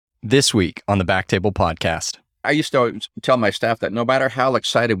This week on the Backtable Podcast. I used to tell my staff that no matter how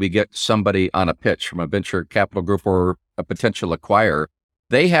excited we get somebody on a pitch from a venture capital group or a potential acquirer,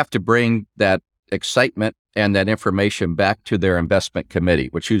 they have to bring that excitement and that information back to their investment committee,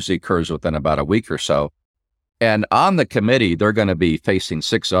 which usually occurs within about a week or so. And on the committee, they're going to be facing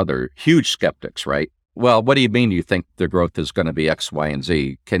 6 other huge skeptics, right? Well, what do you mean you think their growth is going to be X, Y, and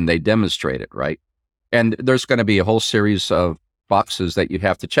Z? Can they demonstrate it, right? And there's going to be a whole series of boxes that you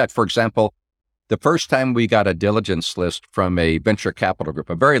have to check. For example, the first time we got a diligence list from a venture capital group,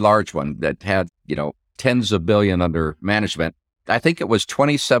 a very large one that had, tens of billion under management, I think it was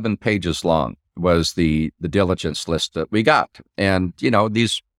 27 pages long was the diligence list that we got. And,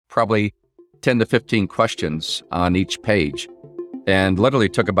 these probably 10 to 15 questions on each page, and literally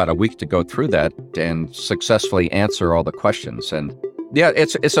took about a week to go through that and successfully answer all the questions. And yeah,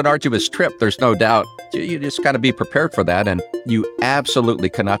 it's an arduous trip. There's no doubt. You just got to be prepared for that. And you absolutely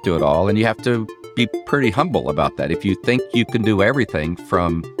cannot do it all. And you have to be pretty humble about that. If you think you can do everything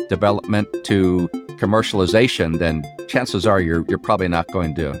from development to commercialization, then chances are you're probably not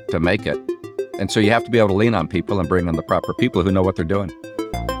going to make it. And so you have to be able to lean on people and bring on the proper people who know what they're doing.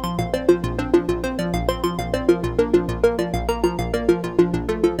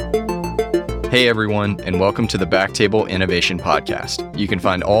 Hey everyone, and welcome to the Backtable Innovation Podcast. You can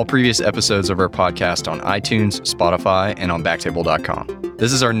find all previous episodes of our podcast on iTunes, Spotify, and on backtable.com.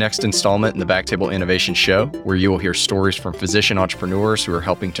 This is our next installment in the Backtable Innovation Show, where you will hear stories from physician entrepreneurs who are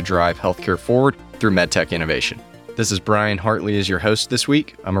helping to drive healthcare forward through medtech innovation. This is Brian Hartley as your host this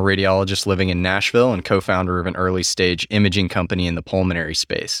week. I'm a radiologist living in Nashville and co-founder of an early-stage imaging company in the pulmonary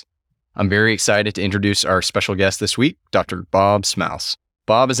space. I'm very excited to introduce our special guest this week, Dr. Bob Smouse.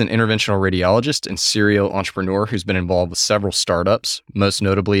 Bob is an interventional radiologist and serial entrepreneur who's been involved with several startups, most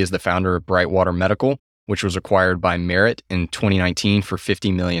notably as the founder of Brightwater Medical, which was acquired by Merit in 2019 for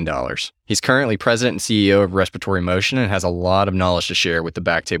 $50 million. He's currently president and CEO of Respiratory Motion and has a lot of knowledge to share with the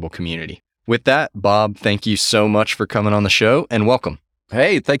Backtable community. With that, Bob, thank you so much for coming on the show and welcome.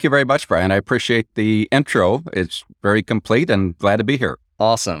 Hey, thank you very much, Brian. I appreciate the intro. It's very complete and glad to be here.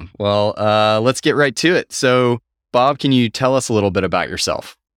 Awesome. Well, let's get right to it. So, Bob, can you tell us a little bit about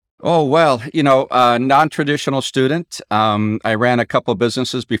yourself? Oh, well, non-traditional student. I ran a couple of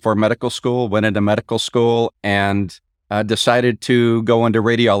businesses before medical school, went into medical school, and decided to go into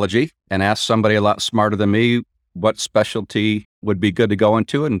radiology and asked somebody a lot smarter than me what specialty would be good to go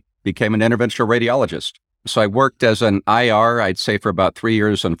into, and became an interventional radiologist. So I worked as an IR, I'd say for about 3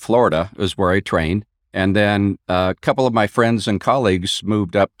 years in Florida is where I trained. And then a couple of my friends and colleagues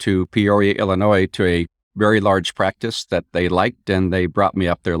moved up to Peoria, Illinois to a very large practice that they liked, and they brought me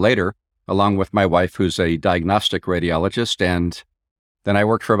up there later, along with my wife, who's a diagnostic radiologist. And then I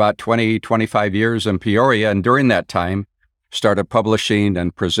worked for about 25 years in Peoria, and during that time, started publishing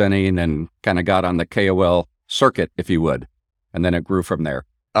and presenting and kind of got on the KOL circuit, if you would. And then it grew from there.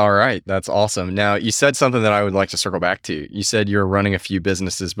 All right. That's awesome. Now, you said something that I would like to circle back to. You said you were running a few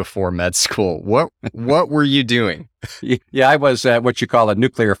businesses before med school. What were you doing? Yeah, I was what you call a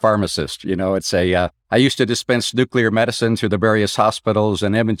nuclear pharmacist. I used to dispense nuclear medicine through the various hospitals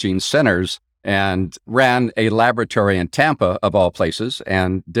and imaging centers, and ran a laboratory in Tampa, of all places,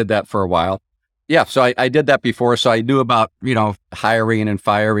 and did that for a while. Yeah, so I did that before, so I knew about, hiring and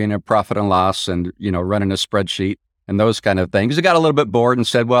firing and profit and loss and, running a spreadsheet and those kind of things. I got a little bit bored and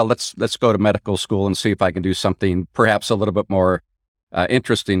said, well, let's go to medical school and see if I can do something perhaps a little bit more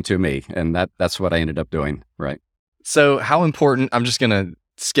interesting to me. And that's what I ended up doing, right? So how important, I'm just going to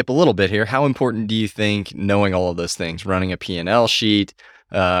skip a little bit here. How important do you think knowing all of those things, running a P&L sheet,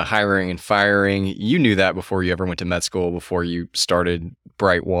 hiring and firing, you knew that before you ever went to med school, before you started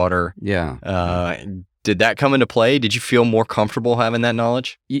Brightwater? Yeah. Did that come into play? Did you feel more comfortable having that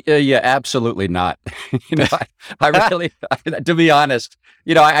knowledge? Yeah, absolutely not. I really, to be honest,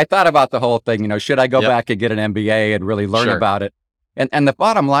 I thought about the whole thing, should I go back and get an MBA and really learn about it? And the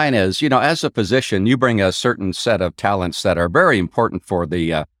bottom line is, as a physician, you bring a certain set of talents that are very important for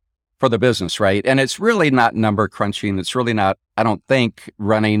the business, right? And it's really not number crunching. It's really not, I don't think,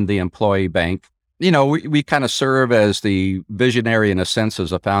 running the employee bank. We kind of serve as the visionary in a sense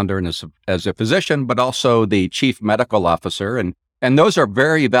as a founder and as a physician, but also the chief medical officer. And those are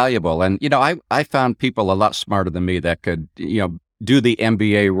very valuable. And, I found people a lot smarter than me that could, do the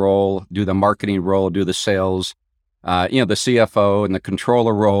MBA role, do the marketing role, do the sales, the CFO and the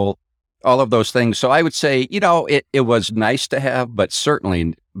controller role, all of those things. So I would say, it was nice to have, but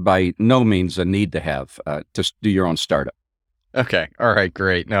certainly by no means a need to have to do your own startup. Okay. All right.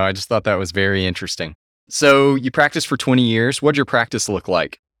 Great. No, I just thought that was very interesting. So you practiced for 20 years. What'd your practice look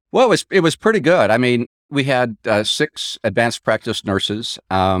like? Well, it was pretty good. I mean, we had 6 advanced practice nurses.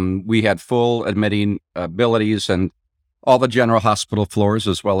 We had full admitting abilities and all the general hospital floors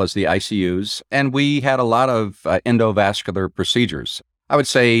as well as the ICUs. And we had a lot of endovascular procedures. I would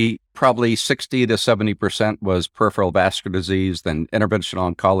say probably 60 to 70% was peripheral vascular disease, then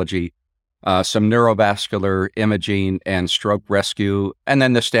interventional oncology, some neurovascular imaging and stroke rescue, and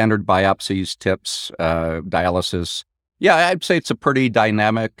then the standard biopsies, tips, dialysis. Yeah, I'd say it's a pretty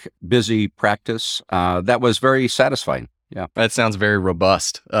dynamic, busy practice that was very satisfying. Yeah. That sounds very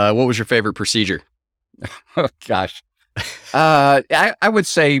robust. What was your favorite procedure? Oh, gosh. I would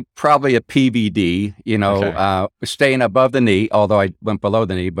say probably a PVD, Okay. staying above the knee, although I went below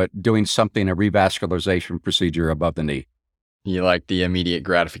the knee, but doing something, a revascularization procedure above the knee. You like the immediate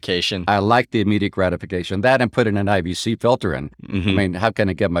gratification? I like the immediate gratification. That and putting an IVC filter in. I mean, how can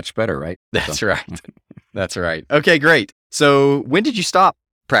it get much better, right? That's right. That's right. Okay, great. So when did you stop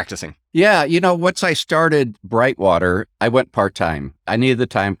practicing? Yeah, once I started Brightwater, I went part-time. I needed the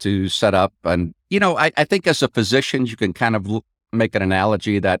time to set up. And, I think as a physician, you can kind of make an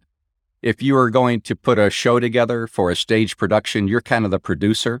analogy that if you were going to put a show together for a stage production, you're kind of the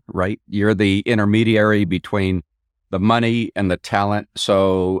producer, right? You're the intermediary between the money and the talent.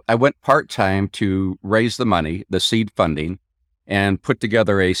 So I went part-time to raise the money, the seed funding, and put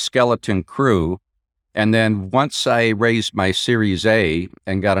together a skeleton crew. And then once I raised my Series A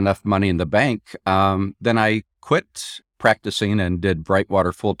and got enough money in the bank, then I quit practicing and did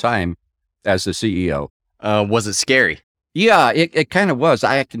Brightwater full-time as the CEO. Was it scary? Yeah, it kind of was.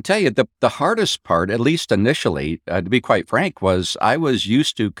 I can tell you the hardest part, at least initially, to be quite frank, was I was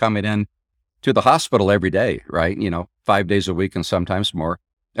used to coming in to the hospital every day, right? 5 days a week and sometimes more.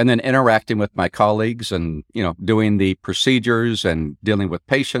 And then interacting with my colleagues and, doing the procedures and dealing with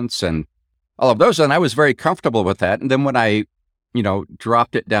patients and all of those. And I was very comfortable with that. And then when I,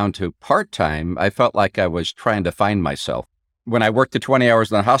 dropped it down to part-time, I felt like I was trying to find myself. When I worked the 20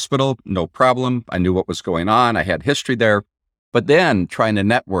 hours in the hospital, no problem. I knew what was going on. I had history there. But then trying to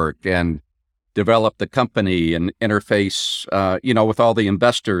network and develop the company and interface, with all the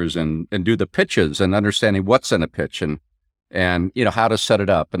investors and do the pitches and understanding what's in a pitch and how to set it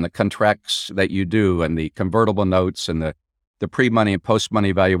up and the contracts that you do and the convertible notes and the pre-money and post-money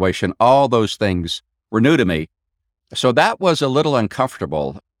evaluation, all those things were new to me. So that was a little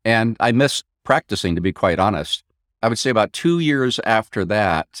uncomfortable. And I missed practicing, to be quite honest. I would say about 2 years after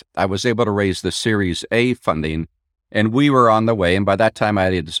that, I was able to raise the Series A funding, and we were on the way. And by that time,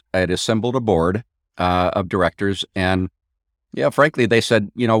 I had assembled a board of directors. And yeah, frankly, they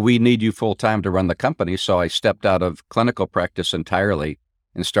said, we need you full time to run the company. So I stepped out of clinical practice entirely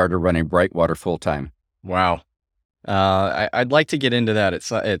and started running Brightwater full time. Wow. I'd like to get into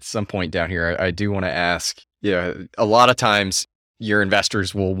that at some point down here. I do want to ask, a lot of times your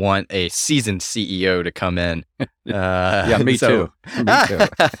investors will want a seasoned CEO to come in. Yeah, me too. Me too.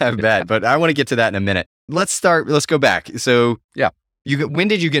 I bet, but I want to get to that in a minute. Let's go back. So yeah, when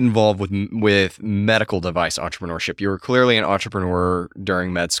did you get involved with medical device entrepreneurship? You were clearly an entrepreneur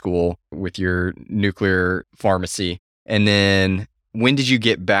during med school with your nuclear pharmacy. And then when did you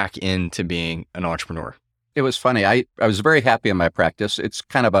get back into being an entrepreneur? It was funny. I was very happy in my practice. It's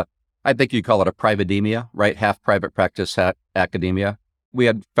kind of I think you call it a privatemia, right? Half private practice, half academia. We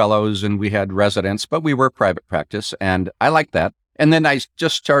had fellows and we had residents, but we were private practice, and I liked that. And then I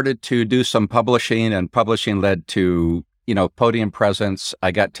just started to do some publishing, and publishing led to, podium presence.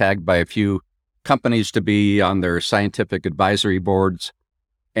 I got tagged by a few companies to be on their scientific advisory boards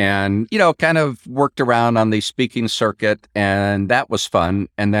and, kind of worked around on the speaking circuit, and that was fun.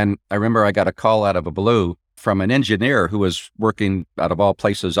 And then I remember I got a call out of a blue from an engineer who was working out of all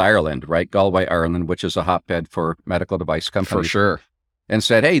places, Ireland, right? Galway, Ireland, which is a hotbed for medical device companies. For sure. And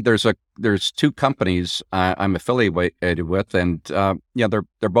said, hey, there's 2 companies I'm affiliated with, and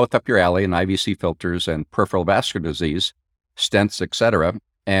they're both up your alley in IVC filters and peripheral vascular disease, stents, et cetera.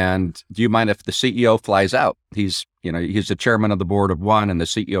 And do you mind if the CEO flies out? He's the chairman of the board of one and the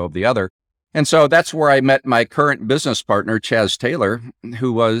CEO of the other. And so that's where I met my current business partner, Chaz Taylor,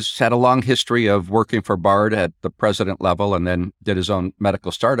 who had a long history of working for Bard at the president level and then did his own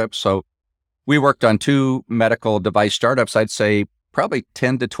medical startup. So we worked on 2 medical device startups, I'd say probably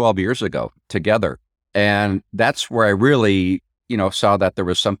 10 to 12 years ago together. And that's where I really, saw that there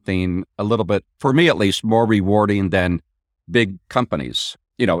was something a little bit, for me at least, more rewarding than big companies.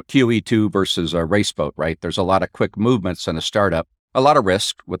 QE2 versus a race boat, right? There's a lot of quick movements in a startup. A lot of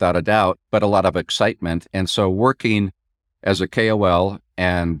risk, without a doubt, but a lot of excitement. And so working as a KOL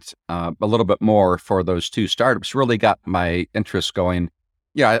and a little bit more for those 2 startups really got my interest going.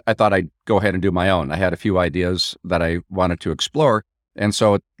 Yeah, I thought I'd go ahead and do my own. I had a few ideas that I wanted to explore. And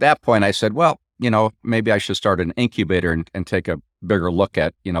so at that point I said, well, maybe I should start an incubator and take a bigger look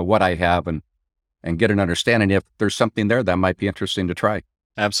at, what I have and get an understanding if there's something there that might be interesting to try.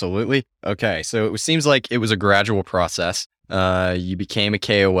 Absolutely. Okay. So it seems like it was a gradual process. You became a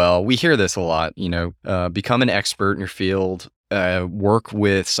KOL. We hear this a lot, become an expert in your field, work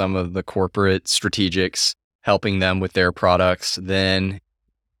with some of the corporate strategics, helping them with their products, then,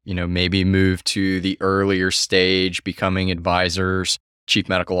 maybe move to the earlier stage, becoming advisors, chief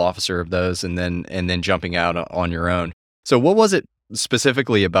medical officer of those, and then jumping out on your own. So what was it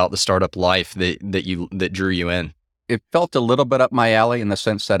specifically about the startup life that drew you in? It felt a little bit up my alley in the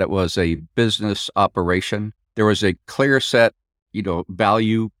sense that it was a business operation. There was a clear set,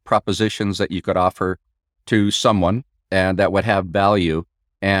 value propositions that you could offer to someone and that would have value.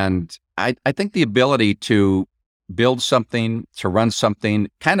 And I think the ability to build something, to run something,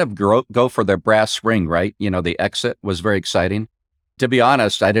 kind of go for the brass ring, right? The exit was very exciting. To be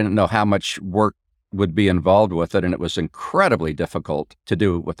honest, I didn't know how much work would be involved with it. And it was incredibly difficult to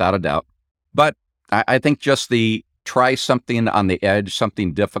do without a doubt. But I think just the try something on the edge,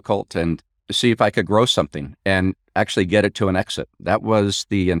 something difficult, and see if I could grow something and actually get it to an exit. That was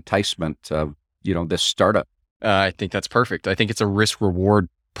the enticement of, this startup. I think that's perfect. I think it's a risk reward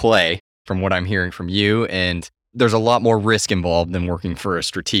play from what I'm hearing from you. And there's a lot more risk involved than working for a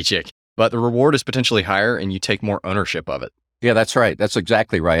strategic, but the reward is potentially higher and you take more ownership of it. Yeah, that's right. That's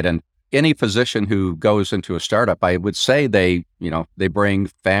exactly right. And any physician who goes into a startup, I would say they bring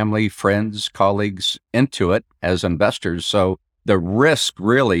family, friends, colleagues into it as investors. So the risk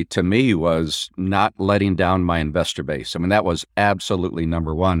really to me was not letting down my investor base. I mean, that was absolutely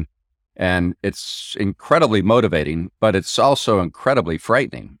number one. And it's incredibly motivating, but it's also incredibly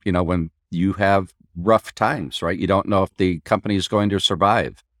frightening, when you have rough times, right? You don't know if the company is going to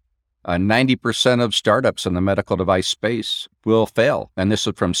survive. 90% of startups in the medical device space will fail. And this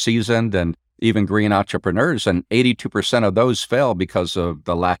is from seasoned and even green entrepreneurs. And 82% of those fail because of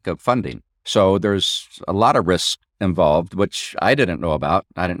the lack of funding. So there's a lot of risk involved, which I didn't know about.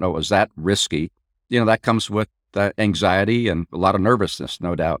 I didn't know it was that risky. That comes with anxiety and a lot of nervousness,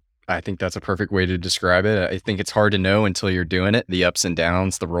 no doubt. I think that's a perfect way to describe it. I think it's hard to know until you're doing it. The ups and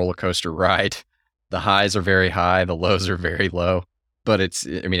downs, the roller coaster ride. The highs are very high, the lows are very low. But it's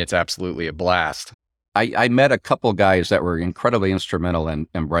absolutely a blast. I met a couple guys that were incredibly instrumental in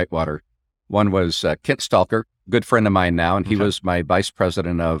Brightwater. One was Kent Stalker, good friend of mine now, and he was my vice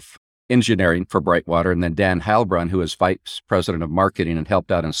president of engineering for Brightwater. And then Dan Heilbrunn, who was vice president of marketing and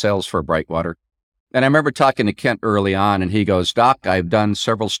helped out in sales for Brightwater. And I remember talking to Kent early on, and he goes, "Doc, I've done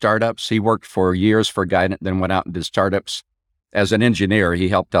several startups." He worked for years for Guidant, then went out and did startups. As an engineer, he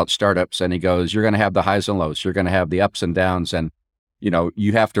helped out startups, and he goes, "You're going to have the highs and lows. You're going to have the ups and downs. And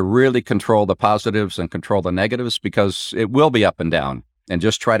you have to really control the positives and control the negatives because it will be up and down, and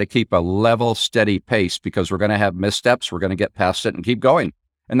just try to keep a level, steady pace because we're going to have missteps. We're going to get past it and keep going."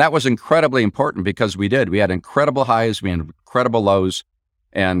 And that was incredibly important because we did. We had incredible highs, we had incredible lows.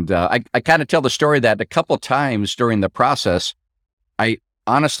 And I kind of tell the story that a couple times during the process,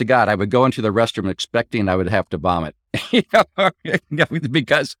 honest to God, I would go into the restroom expecting I would have to vomit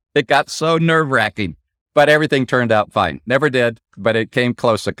because it got so nerve-wracking. But everything turned out fine. Never did, but it came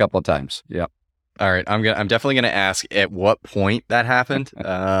close a couple of times. Yeah. All right. I'm definitely going to ask at what point that happened.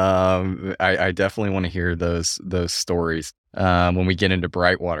 I definitely want to hear those stories when we get into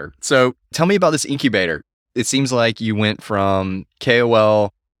Brightwater. So tell me about this incubator. It seems like you went from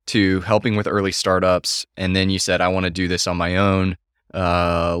KOL to helping with early startups, and then you said, "I want to do this on my own.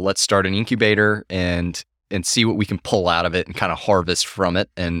 Let's start an incubator and see what we can pull out of it and kind of harvest from it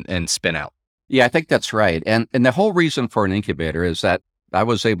and spin out." Yeah, I think that's right. And the whole reason for an incubator is that I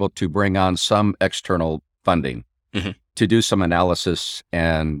was able to bring on some external funding to do some analysis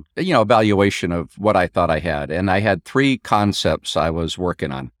and, evaluation of what I thought I had. And I had 3 concepts I was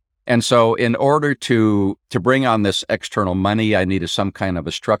working on. And so in order to bring on this external money, I needed some kind of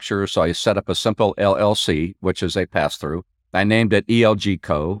a structure. So I set up a simple LLC, which is a pass-through. I named it ELG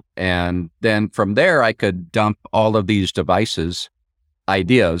Co. And then from there, I could dump all of these devices,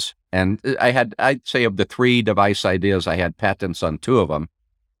 ideas. And I'd say of the 3 device ideas, I had patents on 2 of them.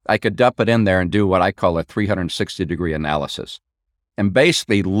 I could dump it in there and do what I call a 360-degree analysis. And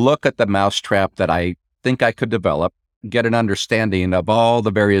basically look at the mousetrap that I think I could develop, get an understanding of all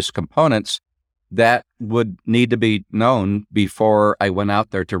the various components that would need to be known before I went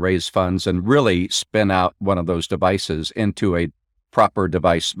out there to raise funds and really spin out one of those devices into a proper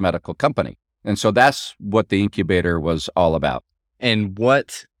device medical company. And so that's what the incubator was all about. And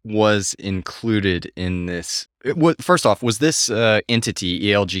what was included in this? First off, was this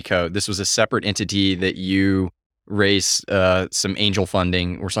entity, ELG Co., this was a separate entity that you raise some angel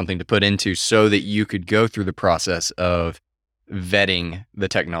funding or something to put into so that you could go through the process of vetting the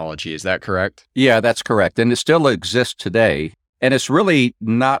technology. Is that correct? Yeah, that's correct. And it still exists today. And it's really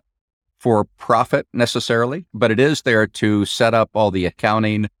not for profit necessarily, but it is there to set up all the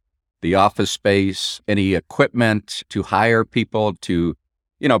accounting, the office space, any equipment, to hire people, to,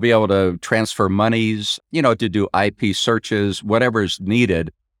 be able to transfer monies, to do IP searches, whatever's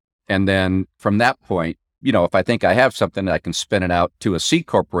needed. And then from that point, if I think I have something, I can spin it out to a C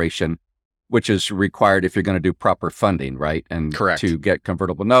corporation, which is required if you're going to do proper funding, right? And Correct. To get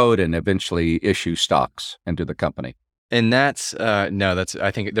convertible note and eventually issue stocks into the company. And that's,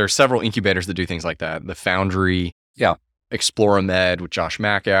 I think there are several incubators that do things like that. The Foundry, Yeah. Exploramed with Josh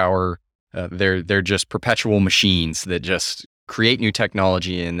Macauer. They're just perpetual machines that just create new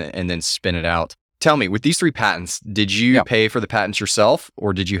technology and then spin it out. Tell me, with these 3 patents, did you pay for the patents yourself,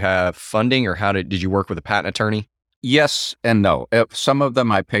 or did you have funding, or did you work with a patent attorney? Yes and no. Some of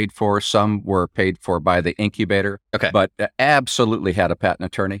them I paid for, some were paid for by the incubator. Okay. But absolutely had a patent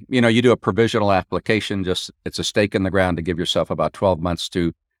attorney. You do a provisional application, it's a stake in the ground to give yourself about 12 months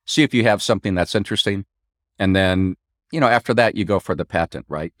to see if you have something that's interesting. And then, after that, you go for the patent,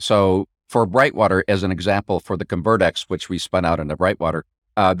 right? So for Brightwater, as an example, for the ConvertX, which we spun out into Brightwater,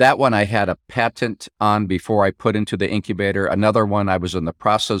 that one I had a patent on before I put into the incubator. Another one I was in the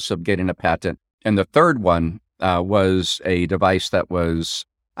process of getting a patent. And the third one was a device that was,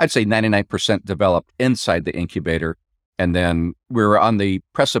 I'd say 99% developed inside the incubator. And then we were on the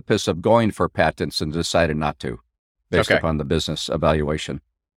precipice of going for patents and decided not to, based upon the business evaluation.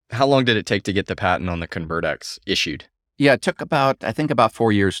 How long did it take to get the patent on the ConvertX issued? Yeah, it took about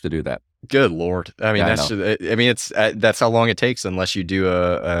 4 years to do that. Good Lord. I mean, Yeah, that's how long it takes unless you do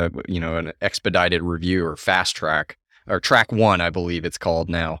an expedited review or fast track, or track 1, I believe it's called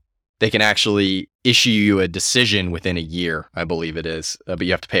now. They can actually issue you a decision within a year, I believe it is. But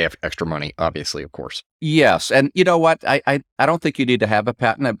you have to pay extra money, obviously, of course. Yes. And you know what? I don't think you need to have a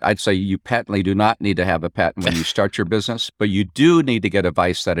patent. I'd say you patently do not need to have a patent when you start your business, but you do need to get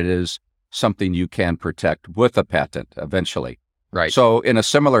advice that it is something you can protect with a patent eventually. Right. So in a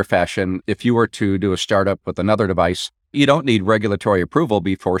similar fashion, if you were to do a startup with another device, you don't need regulatory approval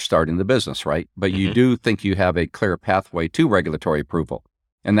before starting the business, right? But you do think you have a clear pathway to regulatory approval.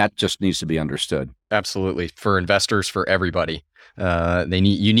 And that just needs to be understood. Absolutely. For investors, for everybody.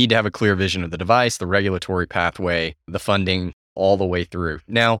 You need to have a clear vision of the device, the regulatory pathway, the funding, all the way through.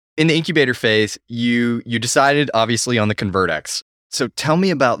 Now, in the incubator phase, you decided obviously on the ConvertX. So tell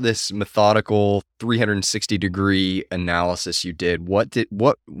me about this methodical 360-degree analysis you did.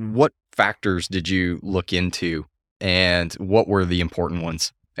 What factors did you look into, and what were the important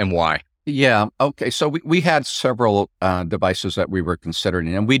ones, and why? Yeah. Okay. So we had several devices that we were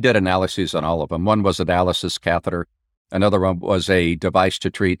considering, and we did analyses on all of them. One was a dialysis catheter. Another one was a device to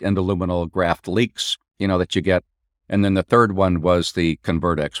treat endoluminal graft leaks, that you get. And then the third one was the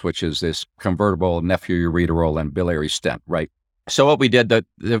ConvertX, which is this convertible nephroureteral and biliary stent, right? So what we did, the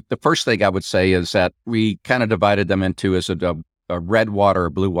first thing I would say is that we kind of divided them into as a red water or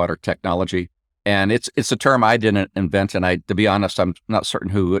blue water technology. And it's a term I didn't invent. And to be honest, I'm not certain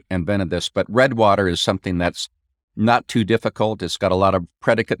who invented this, but red water is something that's not too difficult. It's got a lot of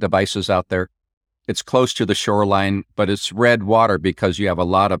predicate devices out there. It's close to the shoreline, but it's red water because you have a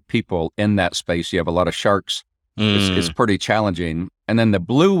lot of people in that space. You have a lot of sharks. It's pretty challenging. And then the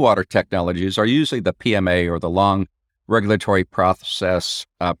blue water technologies are usually the PMA or the long regulatory process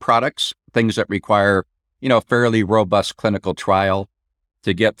products, things that require, fairly robust clinical trial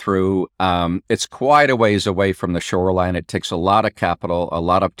to get through. It's quite a ways away from the shoreline. It takes a lot of capital, a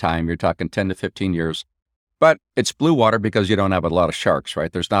lot of time. You're talking 10 to 15 years. But it's blue water because you don't have a lot of sharks,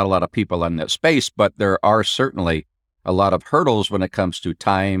 right? There's not a lot of people in that space, but there are certainly a lot of hurdles when it comes to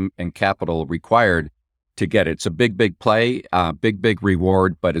time and capital required to get it. It's a big, big play, big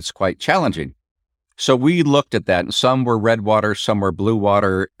reward, but it's quite challenging. So we looked at that, and some were red water, some were blue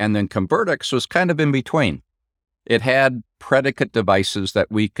water, and then ConvertX was kind of in between. It had predicate devices that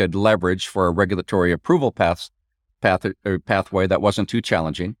we could leverage for a regulatory approval pathway that wasn't too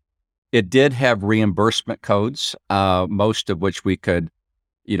challenging. It did have reimbursement codes, most of which we could,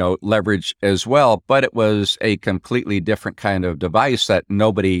 leverage as well, but it was a completely different kind of device that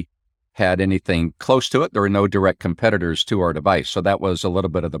nobody had anything close to it. There were no direct competitors to our device. So that was a little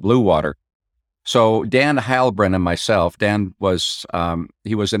bit of the blue water. So Dan Heilbrin and myself, Dan was,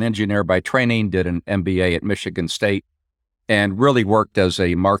 he was an engineer by training, did an MBA at Michigan State, and really worked as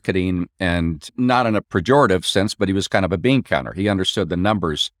a marketing, and not in a pejorative sense, but he was kind of a bean counter. He understood the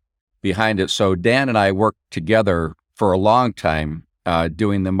numbers behind it. So Dan and I worked together for a long time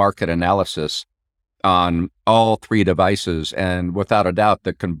doing the market analysis on all three devices. And without a doubt,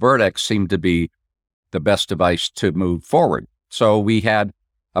 the ConvertX seemed to be the best device to move forward. So we had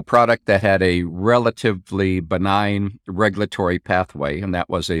a product that had a relatively benign regulatory pathway, and that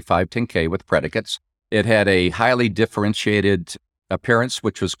was a 510K with predicates. It had a highly differentiated appearance,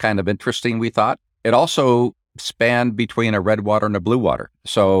 which was kind of interesting, we thought. It also spanned between a red water and a blue water.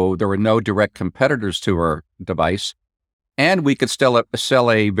 So there were no direct competitors to our device. And we could still sell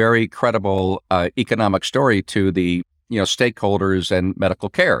a very credible economic story to the stakeholders and medical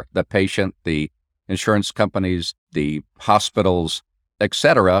care, the patient, the insurance companies, the hospitals, et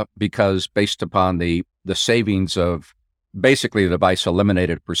cetera, because based upon the savings of basically the device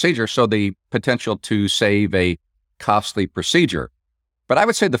eliminated procedure, so the potential to save a costly procedure. But I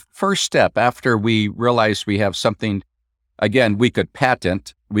would say the first step after we realized we have something, again, we could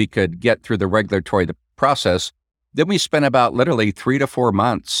patent, we could get through the regulatory process, then we spent about literally 3 to 4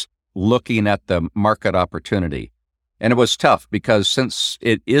 months looking at the market opportunity. And it was tough because since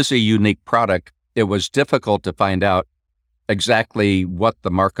it is a unique product, it was difficult to find out exactly what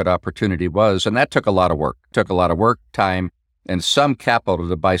the market opportunity was. And that took a lot of work, time, and some capital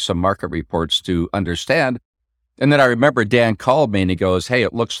to buy some market reports to understand. And then I remember Dan called me and he goes, "Hey,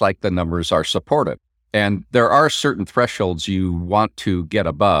 it looks like the numbers are supportive." And there are certain thresholds you want to get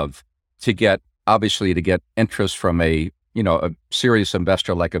above to get interest from a serious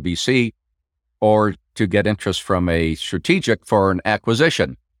investor like a VC, or to get interest from a strategic for an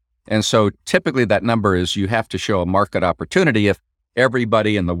acquisition. And so typically that number is you have to show a market opportunity if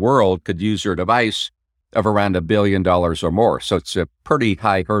everybody in the world could use your device of around $1 billion or more. So it's a pretty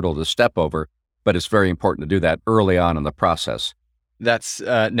high hurdle to step over, but it's very important to do that early on in the process. That's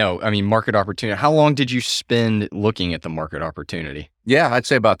market opportunity. How long did you spend looking at the market opportunity? Yeah, I'd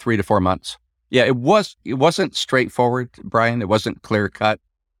say about 3 to 4 months. Yeah, it wasn't straightforward, Brian. It wasn't clear cut.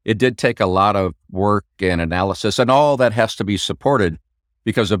 It did take a lot of work and analysis, and all that has to be supported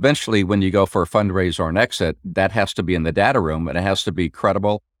because eventually when you go for a fundraise or an exit, that has to be in the data room and it has to be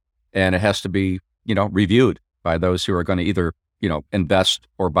credible and it has to be, reviewed by those who are going to either, invest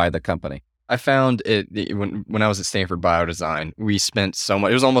or buy the company. I found it when I was at Stanford Biodesign, we spent so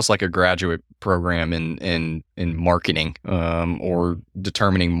much, it was almost like a graduate program in marketing or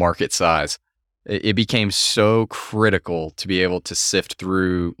determining market size. It became so critical to be able to sift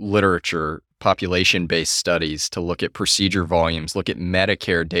through literature, population-based studies, to look at procedure volumes, look at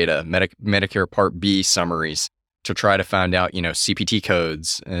Medicare data, Medicare Part B summaries, to try to find out, CPT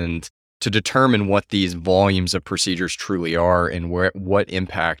codes, and to determine what these volumes of procedures truly are and what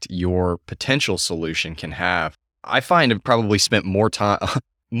impact your potential solution can have. I find I've probably spent more time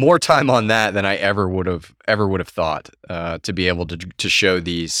on that than I ever would have thought, to be able to show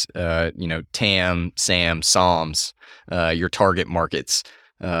these TAM, SAM, SOMs, your target markets,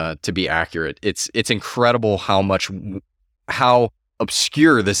 to be accurate. It's incredible how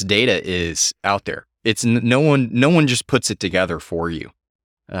obscure this data is out there. It's no one just puts it together for you.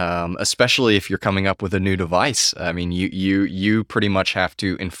 Especially if you're coming up with a new device. I mean, you pretty much have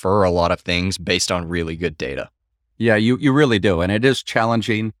to infer a lot of things based on really good data. Yeah, you really do. And it is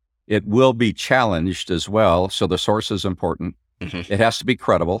challenging. It will be challenged as well. So the source is important. Mm-hmm. It has to be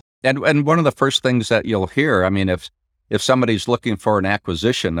credible. And one of the first things that you'll hear, if somebody's looking for an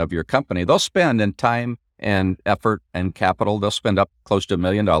acquisition of your company, they'll spend in time and effort and capital, they'll spend up close to $1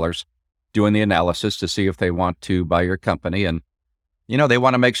 million doing the analysis to see if they want to buy your company. And they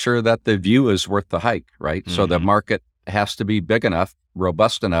want to make sure that the view is worth the hike, right? Mm-hmm. So the market has to be big enough,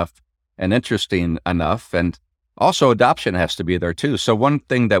 robust enough, and interesting enough. And also adoption has to be there too. So one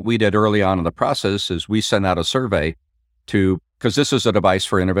thing that we did early on in the process is we sent out a survey because this is a device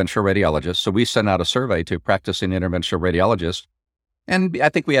for interventional radiologists. So we sent out a survey to practicing interventional radiologists. And I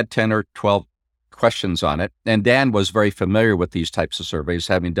think we had 10 or 12 questions on it. And Dan was very familiar with these types of surveys,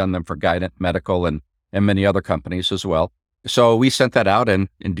 having done them for Guidant Medical and many other companies as well. So we sent that out and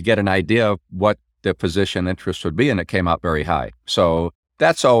to get an idea of what the physician interest would be, and it came out very high. So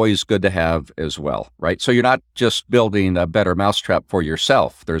that's always good to have as well, right? So you're not just building a better mousetrap for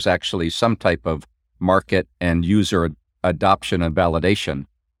yourself. There's actually some type of market and user adoption and validation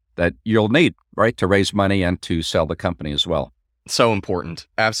that you'll need, right, to raise money and to sell the company as well. So important.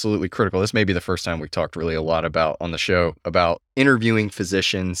 Absolutely critical. This may be the first time we've talked really a lot about on the show about interviewing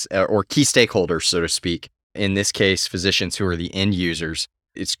physicians or key stakeholders, so to speak. In this case, physicians who are the end users.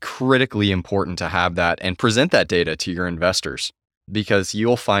 It's critically important to have that and present that data to your investors, because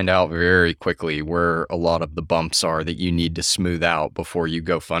you'll find out very quickly where a lot of the bumps are that you need to smooth out before you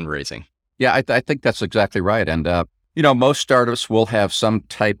go fundraising. Yeah, I think that's exactly right. And Most startups will have some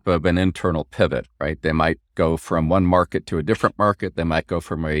type of an internal pivot, right? They might go from one market to a different market. They might go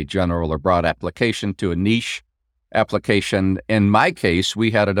from a general or broad application to a niche application. In my case,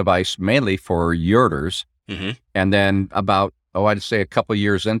 we had a device mainly for ureters. Mm-hmm. And then about, I'd say a couple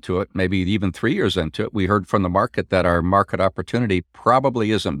years into it, maybe even 3 years into it, we heard from the market that our market opportunity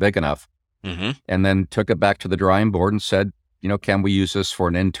probably isn't big enough. Mm-hmm. And then took it back to the drawing board and said, can we use this for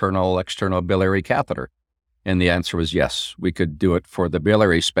an internal, external biliary catheter? And the answer was yes. We could do it for the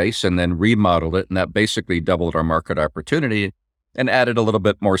biliary space and then remodeled it. And that basically doubled our market opportunity and added a little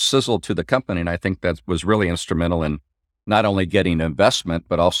bit more sizzle to the company. And I think that was really instrumental in not only getting investment,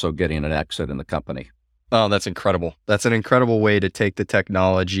 but also getting an exit in the company. Oh, that's incredible. That's an incredible way to take the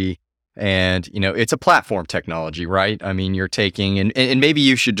technology and, it's a platform technology, right? I mean, you're taking, and maybe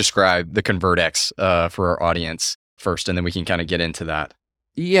you should describe the ConvertX for our audience first, and then we can kind of get into that.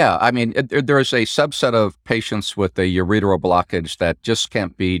 Yeah, I mean, there's a subset of patients with a ureteral blockage that just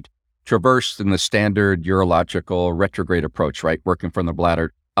can't be traversed in the standard urological retrograde approach, right? Working from the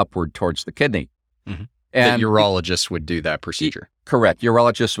bladder upward towards the kidney. Mm-hmm. And the urologist would do that procedure. Correct.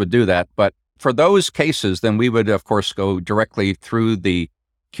 Urologists would do that. But for those cases, then we would, of course, go directly through the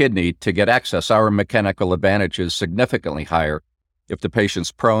kidney to get access. Our mechanical advantage is significantly higher. If the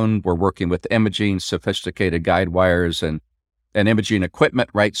patient's prone, we're working with imaging, sophisticated guide wires, and imaging equipment,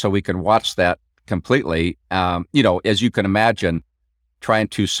 right? So we can watch that completely. As you can imagine, trying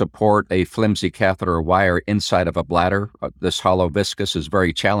to support a flimsy catheter or wire inside of a bladder, this hollow viscous, is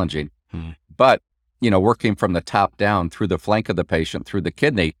very challenging. But, working from the top down through the flank of the patient, through the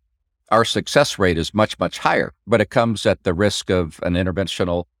kidney, our success rate is much, much higher, but it comes at the risk of an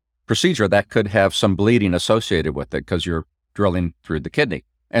interventional procedure that could have some bleeding associated with it because you're drilling through the kidney.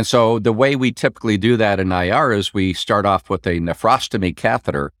 And so the way we typically do that in IR is we start off with a nephrostomy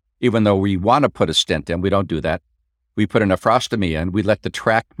catheter. Even though we want to put a stent in, we don't do that. We put a nephrostomy in. We let the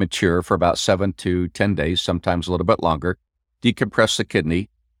tract mature for about 7 to 10 days, sometimes a little bit longer, decompress the kidney,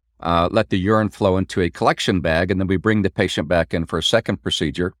 let the urine flow into a collection bag, and then we bring the patient back in for a second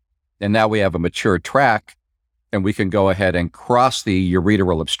procedure. And now we have a mature tract, and we can go ahead and cross the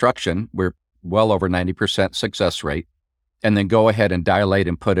ureteral obstruction. We're well over 90% success rate. And then go ahead and dilate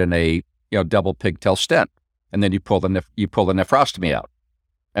and put in a double pigtail stent, and then you pull the nephrostomy out,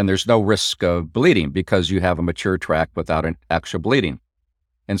 and there's no risk of bleeding because you have a mature tract without an actual bleeding.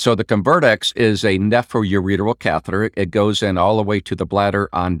 And so the ConvertX is a nephroureteral catheter. It goes in all the way to the bladder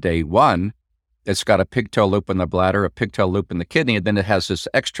on day one. It's got a pigtail loop in the bladder, a pigtail loop in the kidney, and then it has this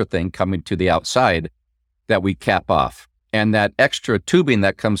extra thing coming to the outside that we cap off. And that extra tubing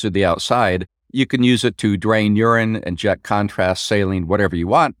that comes to the outside, you can use it to drain urine, inject contrast, saline, whatever you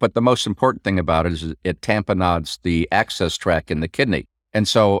want. But the most important thing about it is it tamponades the access tract in the kidney. And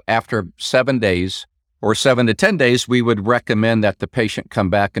so after 7 days or 7 to 10 days, we would recommend that the patient come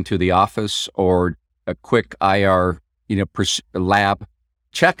back into the office or a quick IR, lab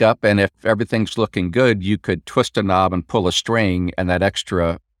checkup. And if everything's looking good, you could twist a knob and pull a string, and that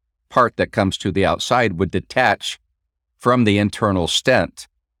extra part that comes to the outside would detach from the internal stent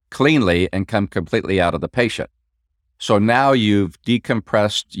cleanly and come completely out of the patient. So now you've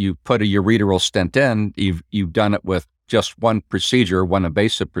decompressed, you've put a ureteral stent in, you've done it with just one procedure, one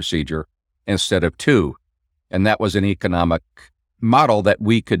invasive procedure instead of two. And that was an economic model that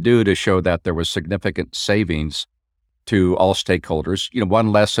we could do to show that there was significant savings to all stakeholders.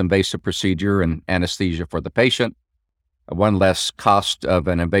 One less invasive procedure and anesthesia for the patient, one less cost of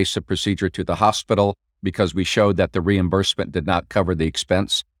an invasive procedure to the hospital because we showed that the reimbursement did not cover the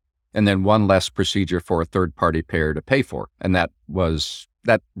expense, and then one less procedure for a third-party payer to pay for. And that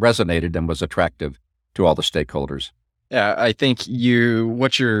resonated and was attractive to all the stakeholders. Yeah, I think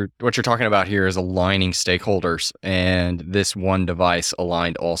what you're talking about here is aligning stakeholders, and this one device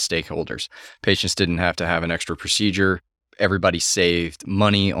aligned all stakeholders. Patients didn't have to have an extra procedure. Everybody saved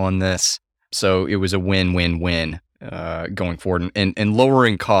money on this. So it was a win-win-win going forward. And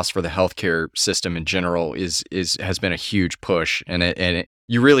lowering costs for the healthcare system in general has been a huge push, and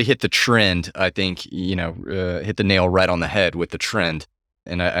you really hit the trend. I think, hit the nail right on the head with the trend.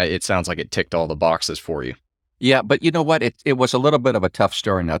 And it sounds like it ticked all the boxes for you. Yeah, but you know what? It was a little bit of a tough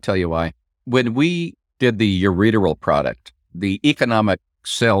story, and I'll tell you why. When we did the ureteral product, the economic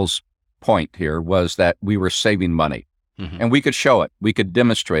sales point here was that we were saving money. Mm-hmm. And we could show it. We could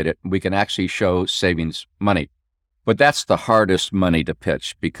demonstrate it. We can actually show savings money. But that's the hardest money to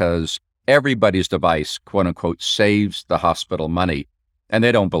pitch because everybody's device, quote unquote, saves the hospital money. And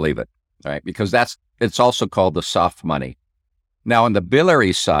they don't believe it, right? Because it's also called the soft money. Now, on the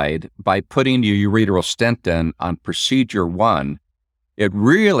biliary side, by putting your ureteral stent in on procedure one, it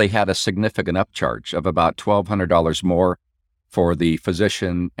really had a significant upcharge of about $1,200 more for the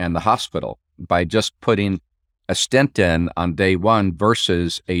physician and the hospital by just putting a stent in on day one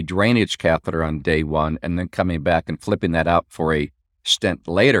versus a drainage catheter on day one, and then coming back and flipping that out for a stent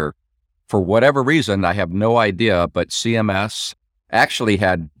later. For whatever reason, I have no idea, but CMS actually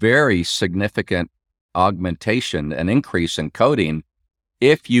had very significant augmentation and increase in coding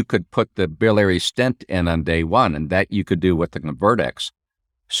if you could put the biliary stent in on day one, and that you could do with the ConvertX.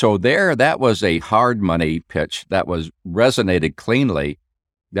 So that was a hard money pitch that was resonated cleanly,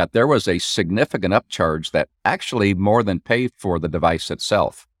 that there was a significant upcharge that actually more than paid for the device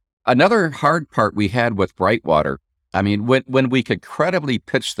itself. Another hard part we had with Brightwater, I mean, when we could credibly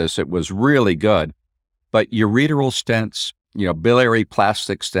pitch this, it was really good, but ureteral stents, biliary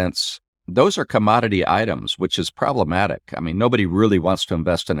plastic stents, those are commodity items, which is problematic. I mean, nobody really wants to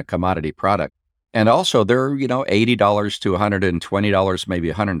invest in a commodity product. And also they're, $80 to $120,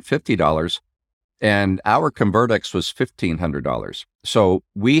 maybe $150. And our ConvertX was $1,500. So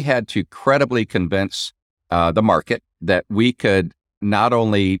we had to credibly convince the market that we could not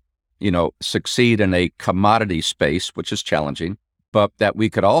only, succeed in a commodity space, which is challenging, but that we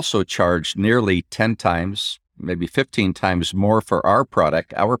could also charge nearly 10 times, maybe 15 times more for our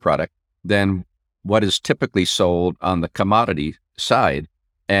product, than what is typically sold on the commodity side.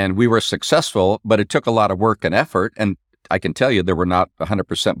 And we were successful, but it took a lot of work and effort. And I can tell you there were not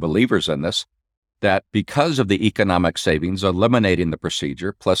 100% believers in this, that because of the economic savings, eliminating the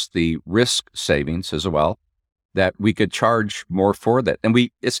procedure, plus the risk savings as well, that we could charge more for that. And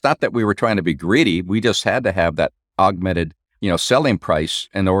it's not that we were trying to be greedy. We just had to have that augmented, selling price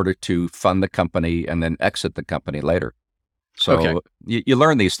in order to fund the company and then exit the company later. So Okay. you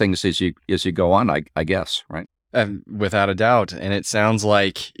learn these things as you go on, I guess, right? Without a doubt. And it sounds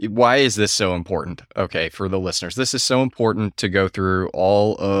like, why is this so important? Okay, for the listeners, this is so important to go through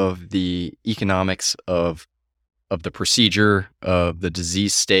all of the economics of the procedure, of the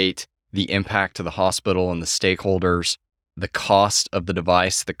disease state, the impact to the hospital and the stakeholders, the cost of the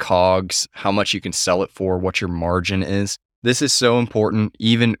device, the COGS, how much you can sell it for, what your margin is. This is so important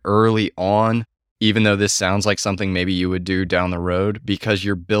even early on, even though this sounds like something maybe you would do down the road, because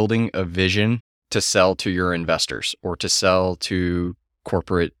you're building a vision to sell to your investors or to sell to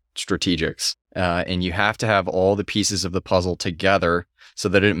corporate strategics. And you have to have all the pieces of the puzzle together so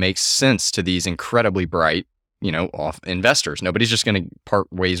that it makes sense to these incredibly bright, off investors. Nobody's just going to part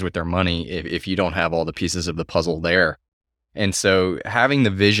ways with their money if you don't have all the pieces of the puzzle there. And so having the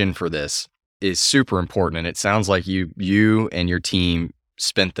vision for this is super important. And it sounds like you and your team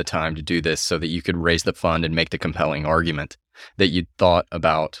spent the time to do this so that you could raise the fund and make the compelling argument that you thought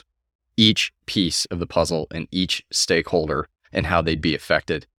about each piece of the puzzle and each stakeholder and how they'd be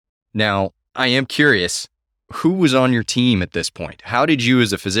affected. Now, I am curious, who was on your team at this point? How did you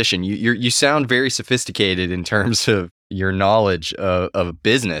as a physician, you sound very sophisticated in terms of your knowledge of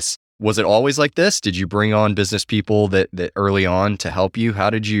business. Was it always like this? Did you bring on business people that early on to help you? How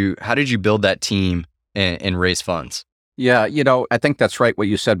did you build that team and raise funds? Yeah, I think that's right what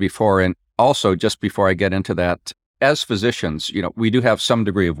you said before. And also, just before I get into that, as physicians, we do have some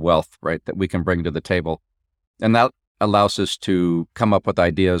degree of wealth, right, that we can bring to the table. And that allows us to come up with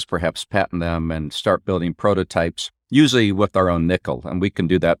ideas, perhaps patent them, and start building prototypes, usually with our own nickel. And we can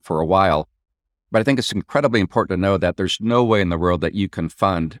do that for a while. But I think it's incredibly important to know that there's no way in the world that you can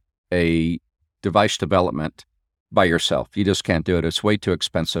fund a device development by yourself. You just can't do it. It's way too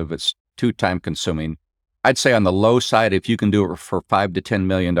expensive. It's too time consuming. I'd say on the low side, if you can do it for $5 to $10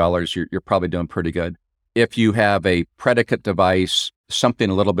 million, you're probably doing pretty good. If you have a predicate device, something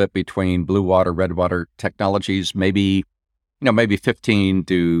a little bit between blue water, red water technologies, maybe 15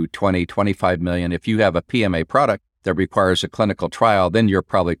 to 20, 25 million. If you have a PMA product that requires a clinical trial, then you're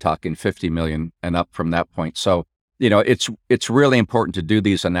probably talking 50 million and up from that point. So, it's really important to do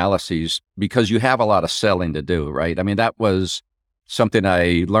these analyses because you have a lot of selling to do, right? I mean, that was something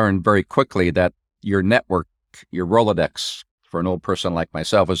I learned very quickly, that your network, your Rolodex, for an old person like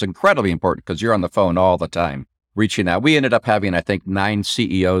myself, is incredibly important because you're on the phone all the time reaching out. We ended up having, I think, 9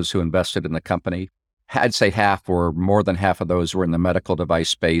 CEOs who invested in the company. I'd say half or more than half of those were in the medical device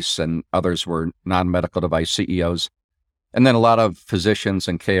space and others were non-medical device CEOs. And then a lot of physicians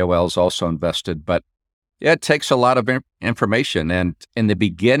and KOLs also invested. But it takes a lot of information. And in the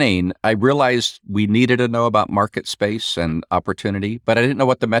beginning, I realized we needed to know about market space and opportunity, but I didn't know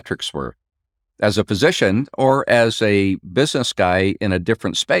what the metrics were. As a physician or as a business guy in a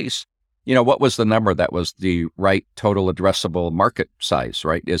different space, what was the number that was the right total addressable market size,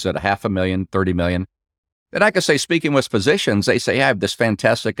 right? Is it 500,000, 30 million? And I could say, speaking with physicians, they say, I have this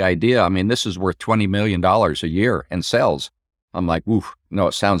fantastic idea. I mean, this is worth $20 million a year in sales. I'm like, ooh, no,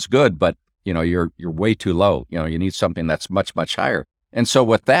 it sounds good, but you're way too low. You need something that's much, much higher. And so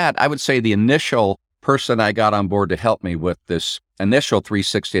with that, I would say the initial person I got on board to help me with this initial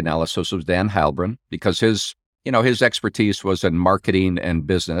 360 analysis was Dan Halbrin, because his expertise was in marketing and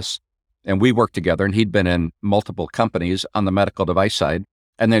business. And we worked together, and he'd been in multiple companies on the medical device side.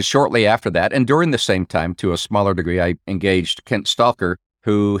 And then shortly after that, and during the same time, to a smaller degree, I engaged Kent Stalker,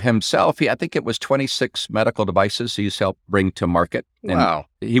 who himself, I think it was 26 medical devices he's helped bring to market. Wow.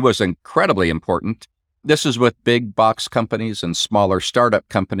 And he was incredibly important. This is with big box companies and smaller startup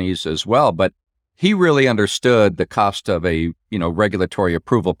companies as well, but he really understood the cost of a, regulatory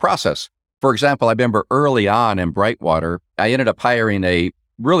approval process. For example, I remember early on in Brightwater, I ended up hiring a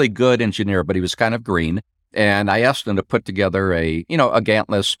really good engineer, but he was kind of green. And I asked him to put together a Gantt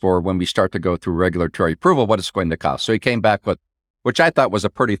list for when we start to go through regulatory approval, what it's going to cost. So he came back with, which I thought was a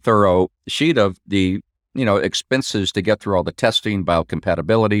pretty thorough sheet of the, expenses to get through all the testing,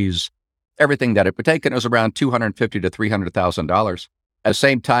 biocompatibilities, everything that it would take. And it was around $250,000 to $300,000. At the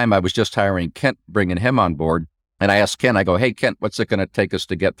same time, I was just hiring Kent, bringing him on board. And I asked Kent, I go, hey, Kent, what's it going to take us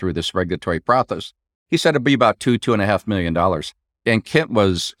to get through this regulatory process? He said it'd be about $2.5 million. And Kent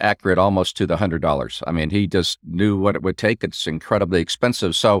was accurate almost to the $100. I mean, he just knew what it would take. It's incredibly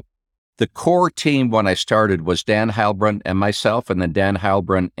expensive. So the core team when I started was Dan Halbrin and myself, and then Dan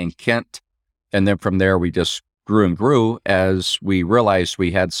Halbrin and Kent. And then from there, we just grew and grew as we realized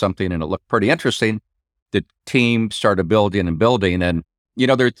we had something and it looked pretty interesting. The team started building and building. And,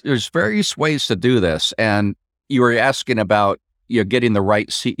 there's various ways to do this. And you were asking about, getting the right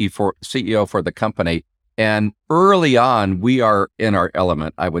CEO for the company. And early on, we are in our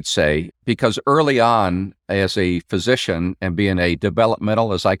element, I would say, because early on, as a physician and being a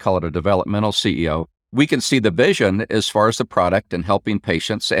developmental, as I call it, a developmental CEO, we can see the vision as far as the product and helping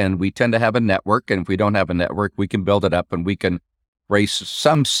patients. And we tend to have a network. And if we don't have a network, we can build it up and we can raise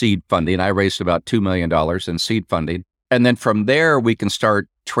some seed funding. I raised about $2 million in seed funding. And then from there, we can start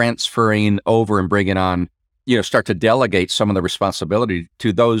transferring over and bringing on, start to delegate some of the responsibility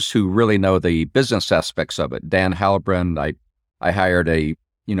to those who really know the business aspects of it. Dan Halbrin, I hired a,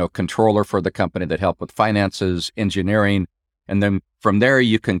 controller for the company that helped with finances, engineering. And then from there,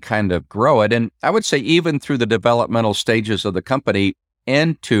 you can kind of grow it. And I would say even through the developmental stages of the company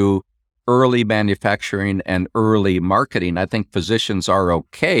into early manufacturing and early marketing, I think physicians are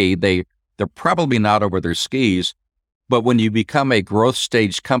okay. They're probably not over their skis. But when you become a growth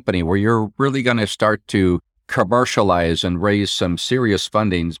stage company where you're really going to start to commercialize and raise some serious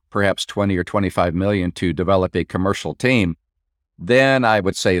funding, perhaps 20 or 25 million to develop a commercial team, then I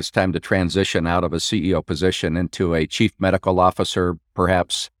would say it's time to transition out of a CEO position into a chief medical officer,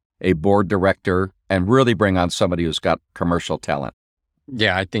 perhaps a board director, and really bring on somebody who's got commercial talent.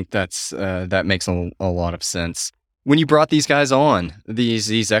 Yeah, I think that makes a lot of sense. When you brought these guys on,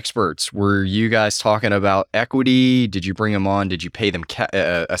 these experts, were you guys talking about equity? Did you bring them on? Did you pay them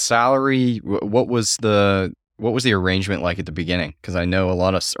a salary? What was the arrangement like at the beginning? Because I know a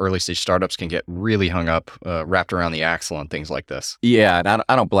lot of early stage startups can get really hung up, wrapped around the axle on things like this. Yeah, and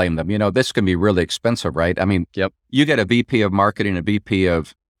I don't blame them. This can be really expensive, right? I mean, yep. You get a VP of marketing, a VP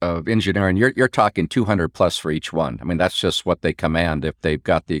of engineering, you're talking 200 plus for each one. I mean, that's just what they command if they've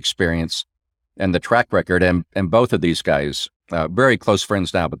got the experience and the track record. And both of these guys, very close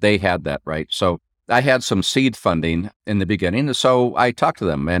friends now, but they had that, right? So I had some seed funding in the beginning. So I talked to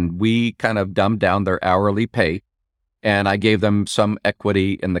them and we kind of dumbed down their hourly pay and I gave them some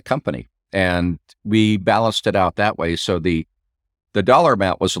equity in the company and we balanced it out that way. So the dollar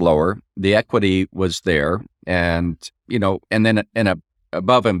amount was lower, the equity was there. And, and then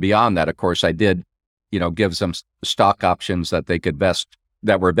above and beyond that, of course, I did, give them stock options that they could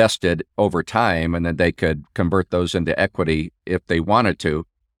that were vested over time, and then they could convert those into equity if they wanted to.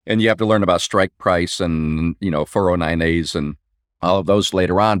 And you have to learn about strike price and, 409As and all of those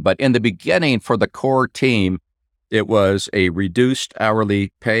later on. But in the beginning, for the core team, it was a reduced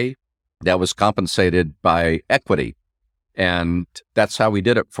hourly pay that was compensated by equity. And that's how we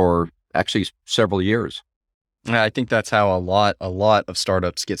did it for actually several years. I think that's how a lot of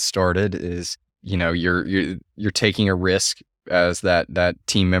startups get started is, you're taking a risk as that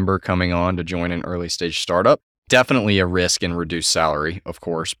team member coming on to join an early stage startup. Definitely a risk in reduced salary, of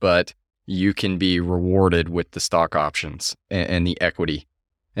course, but you can be rewarded with the stock options and the equity.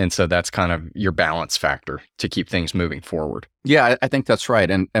 And so that's kind of your balance factor to keep things moving forward. Yeah, I think that's right.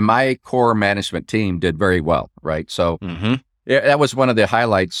 And my core management team did very well, right? So that was one of the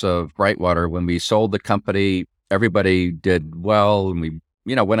highlights of Brightwater. When we sold the company, everybody did well and we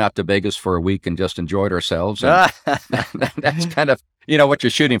went out to Vegas for a week and just enjoyed ourselves. And that's kind of, what you're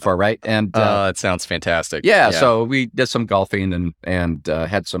shooting for, right? And it sounds fantastic. yeah, so we did some golfing and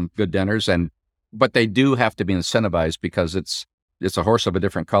had some good dinners. But they do have to be incentivized because it's a horse of a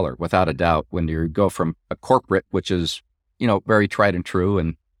different color, without a doubt, when you go from a corporate, which is, very tried and true,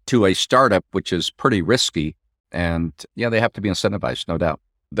 and to a startup, which is pretty risky. And yeah, they have to be incentivized, no doubt.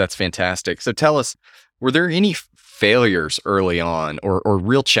 That's fantastic. So tell us, were there any failures early on or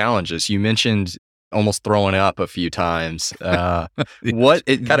real challenges? You mentioned almost throwing up a few times. What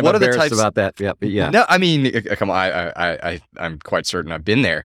are the types about that? Yeah. No, I mean, come on, I'm quite certain I've been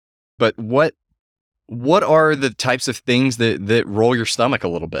there. But what are the types of things that roll your stomach a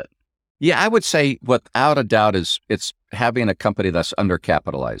little bit? Yeah, I would say without a doubt it's having a company that's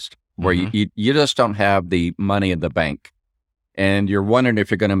undercapitalized, where you just don't have the money in the bank. And you're wondering if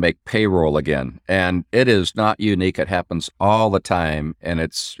you're going to make payroll again. And it is not unique. It happens all the time. And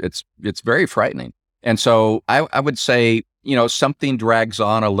it's very frightening. And so I would say, something drags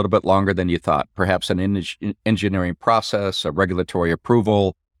on a little bit longer than you thought. Perhaps an engineering process, a regulatory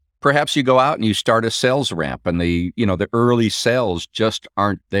approval. Perhaps you go out and you start a sales ramp and the early sales just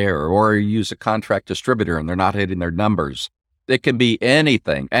aren't there, or you use a contract distributor and they're not hitting their numbers. It can be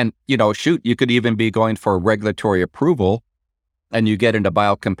anything. And, you could even be going for a regulatory approval and you get into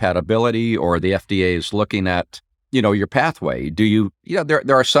biocompatibility, or the FDA is looking at, your pathway. There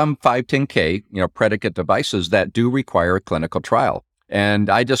are some 510K, predicate devices that do require a clinical trial. And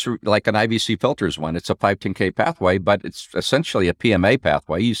I just, like an IVC filters one, it's a 510K pathway, but it's essentially a PMA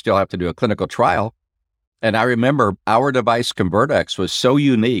pathway. You still have to do a clinical trial. And I remember our device ConvertX was so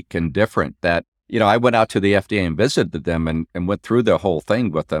unique and different that, I went out to the FDA and visited them and went through the whole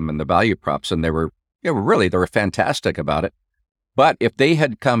thing with them and the value props. And they were fantastic about it. But if they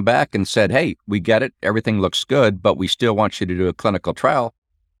had come back and said, hey, we get it, everything looks good, but we still want you to do a clinical trial,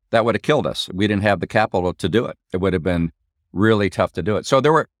 that would have killed us. We didn't have the capital to do it. It would have been really tough to do it. So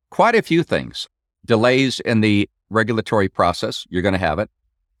there were quite a few things. Delays in the regulatory process, you're going to have it.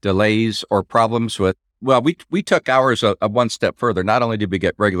 Delays or problems with, we took ours a one step further. Not only did we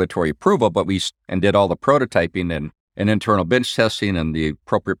get regulatory approval, but we did all the prototyping and internal bench testing and the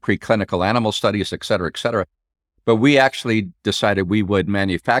appropriate preclinical animal studies, et cetera, et cetera. But we actually decided we would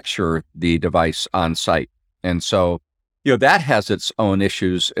manufacture the device on site. And so, that has its own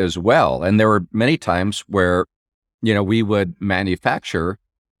issues as well. And there were many times where, we would manufacture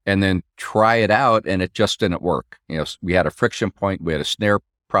and then try it out and it just didn't work. We had a friction point, we had a snare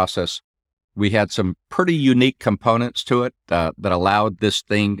process. We had some pretty unique components to it that allowed this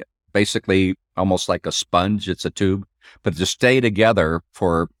thing, basically almost like a sponge, it's a tube, but to stay together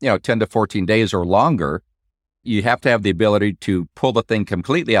for, 10 to 14 days or longer. You have to have the ability to pull the thing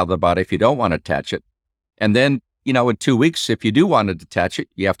completely out of the body if you don't want to attach it. And then, in 2 weeks, if you do want to detach it,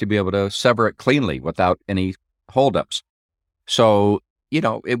 you have to be able to sever it cleanly without any holdups. So,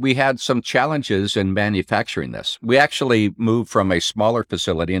 we had some challenges in manufacturing this. We actually moved from a smaller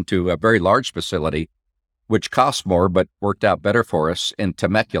facility into a very large facility, which cost more, but worked out better for us in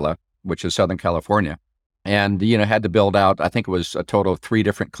Temecula, which is Southern California. And, had to build out, I think it was a total of 3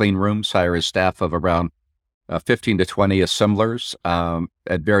 different clean rooms, hire a staff of around 15 to 20 assemblers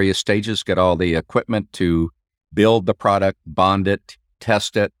at various stages, get all the equipment to build the product, bond it,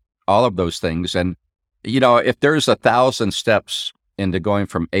 test it, all of those things. And, if there's 1,000 steps into going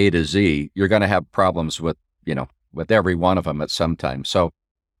from A to Z, you're going to have problems with every one of them at some time. So,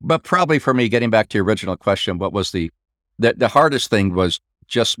 but probably for me, getting back to your original question, what was the hardest thing was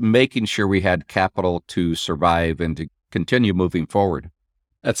just making sure we had capital to survive and to continue moving forward.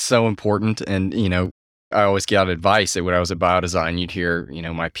 That's so important. And, I always get advice that when I was at Biodesign, you'd hear,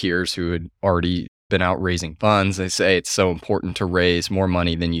 my peers who had already been out raising funds, they say it's so important to raise more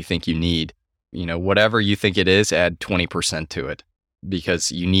money than you think you need. Whatever you think it is, add 20% to it,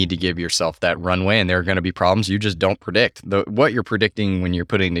 because you need to give yourself that runway, and there are going to be problems you just don't predict. What you're predicting when you're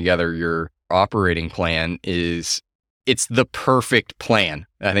putting together your operating plan it's the perfect plan.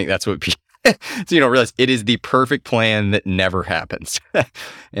 I think that's what people so you don't realize it is the perfect plan that never happens.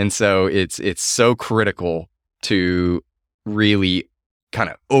 And so it's so critical to really kind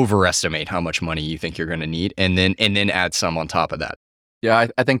of overestimate how much money you think you're going to need and then add some on top of that. Yeah,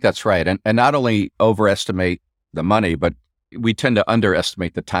 I think that's right. And not only overestimate the money, but we tend to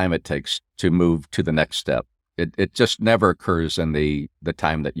underestimate the time it takes to move to the next step. It just never occurs in the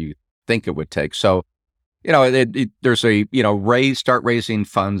time that you think it would take. So, there's start raising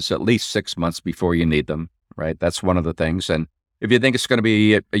funds at least 6 months before you need them, right? That's one of the things. And if you think it's going to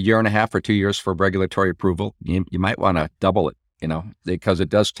be a year and a half or 2 years for regulatory approval, you might want to double it, because it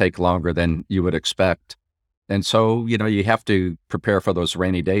does take longer than you would expect. And so, you have to prepare for those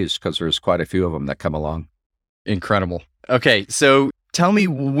rainy days because there's quite a few of them that come along. Incredible. Okay, so tell me,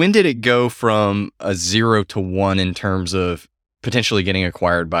 when did it go from a 0 to 1 in terms of potentially getting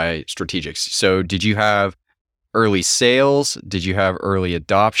acquired by strategics? So did you have early sales? Did you have early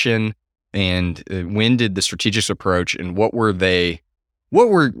adoption? And when did the strategics approach, and what were they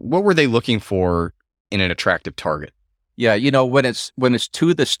looking for in an attractive target? Yeah, when it's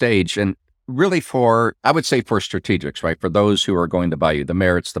to the stage, and really I would say for strategics, right? For those who are going to buy you, the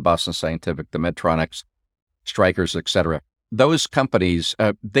Merritts, the Boston Scientific, the Medtronics, Strikers, et cetera. Those companies,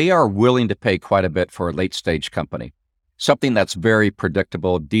 they are willing to pay quite a bit for a late stage company, something that's very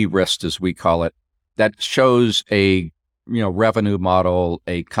predictable, de-risked as we call it, that shows a revenue model,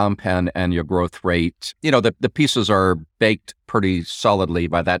 a compound annual growth rate. The pieces are baked pretty solidly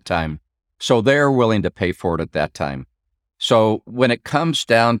by that time. So they're willing to pay for it at that time. So when it comes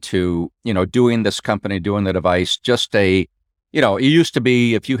down to, doing this company, doing the device, just it used to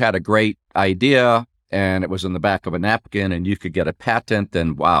be if you had a great idea and it was in the back of a napkin and you could get a patent,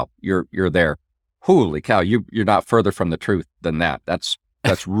 then wow, you're there. Holy cow, you're not further from the truth than that. That's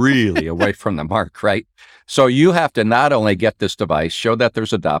really away from the mark, right? So you have to not only get this device, show that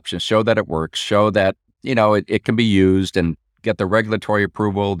there's adoption, show that it works, show that, it can be used, and get the regulatory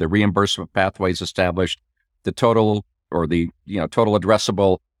approval, the reimbursement pathways established, the total total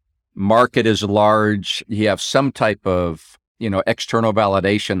addressable market is large. You have some type of, external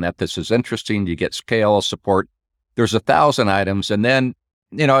validation that this is interesting. You get scale support. There's 1,000 items. And then,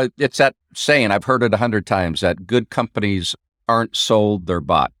 it's that saying, I've heard it 100 times, that good companies aren't sold, they're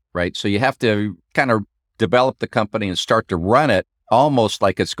bought, right? So you have to kind of develop the company and start to run it almost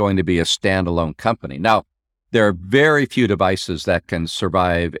like it's going to be a standalone company. Now, there are very few devices that can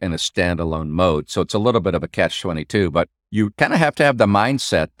survive in a standalone mode. So it's a little bit of a catch-22, but you kind of have to have the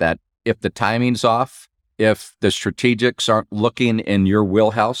mindset that if the timing's off, if the strategics aren't looking in your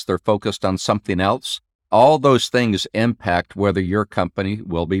wheelhouse, they're focused on something else, all those things impact whether your company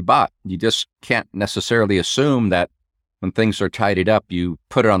will be bought. You just can't necessarily assume that when things are tidied up, you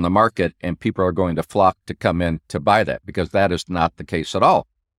put it on the market and people are going to flock to come in to buy that, because that is not the case at all.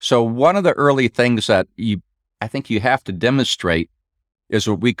 So one of the early things that I think you have to demonstrate is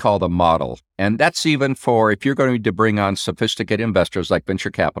what we call the model. And that's even for if you're going to bring on sophisticated investors like venture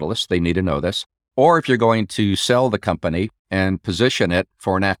capitalists, they need to know this. Or if you're going to sell the company and position it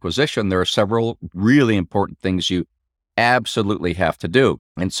for an acquisition, there are several really important things you absolutely have to do.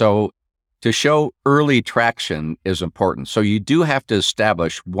 And so to show early traction is important. So you do have to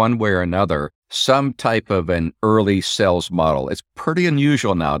establish one way or another some type of an early sales model. It's pretty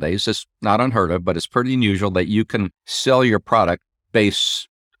unusual nowadays. It's not unheard of, but it's pretty unusual that you can sell your product based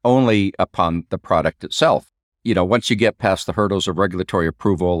only upon the product itself. Once you get past the hurdles of regulatory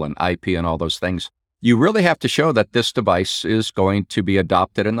approval and IP and all those things, you really have to show that this device is going to be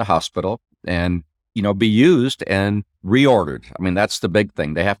adopted in the hospital and, be used and reordered. I mean, that's the big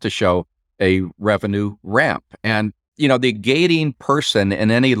thing. They have to show a revenue ramp. And, the gating person in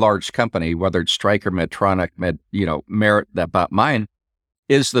any large company, whether it's Stryker, Medtronic, Merritt, that bought mine,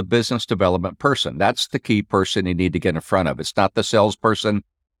 is the business development person. That's the key person you need to get in front of. It's not the salesperson.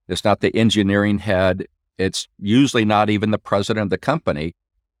 It's not the engineering head. It's usually not even the president of the company.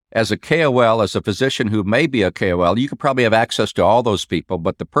 As a KOL, as a physician who may be a KOL, you could probably have access to all those people,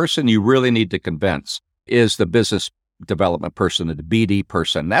 but the person you really need to convince is the business development person, the BD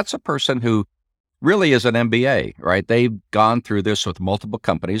person. That's a person who really is an MBA, right? They've gone through this with multiple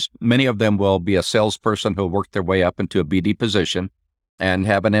companies. Many of them will be a salesperson who'll work their way up into a BD position and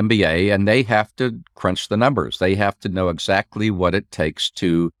have an MBA, and they have to crunch the numbers. They have to know exactly what it takes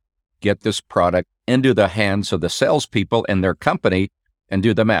to get this product into the hands of the salespeople in their company and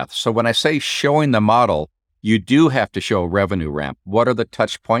do the math. So when I say showing the model, you do have to show a revenue ramp. What are the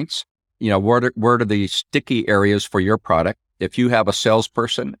touch points? Where are the sticky areas for your product? If you have a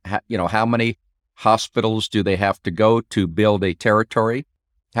salesperson, how many hospitals do they have to go to build a territory?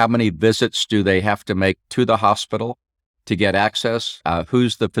 How many visits do they have to make to the hospital to get access?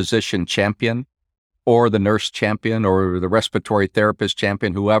 Who's the physician champion or the nurse champion or the respiratory therapist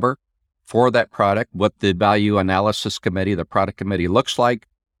champion, whoever, for that product? What the value analysis committee, the product committee looks like?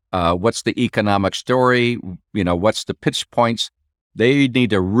 What's the economic story? What's the pitch points? They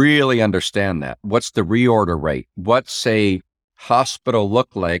need to really understand that. What's the reorder rate? What's a hospital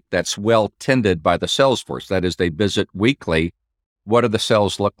look like that's well tended by the sales force? That is, they visit weekly. What do the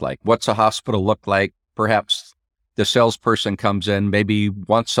sales look like? What's a hospital look like? Perhaps the salesperson comes in maybe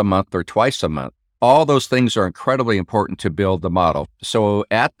once a month or twice a month. All those things are incredibly important to build the model. So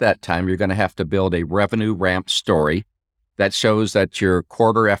at that time, you're going to have to build a revenue ramp story that shows that your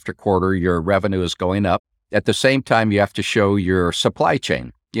quarter after quarter, your revenue is going up. At the same time, you have to show your supply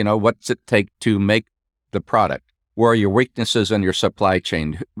chain. What's it take to make the product? Where are your weaknesses in your supply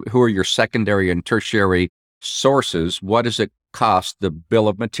chain? Who are your secondary and tertiary sources? What does it cost, the bill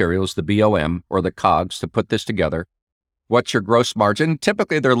of materials, the BOM, or the COGS to put this together? What's your gross margin?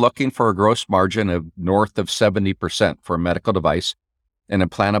 Typically, they're looking for a gross margin of north of 70% for a medical device, an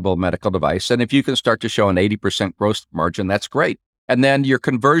implantable medical device. And if you can start to show an 80% gross margin, that's great. And then your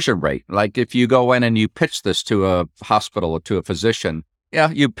conversion rate, like if you go in and you pitch this to a hospital or to a physician,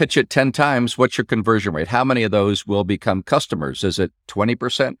 you pitch it 10 times, what's your conversion rate? How many of those will become customers? Is it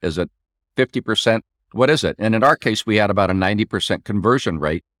 20%? Is it 50%? What is it? And in our case, we had about a 90% conversion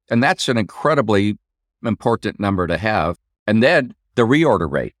rate. And that's an incredibly important number to have. And then the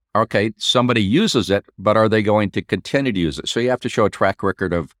reorder rate. Okay, somebody uses it, but are they going to continue to use it? So you have to show a track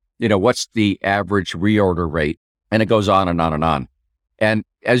record of, what's the average reorder rate? And it goes on and on and on. And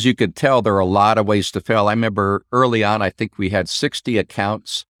as you could tell, there are a lot of ways to fail. I remember early on, I think we had 60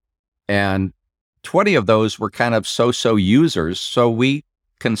 accounts and 20 of those were kind of so-so users. So we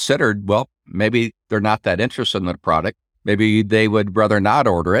considered, well, maybe they're not that interested in the product. Maybe they would rather not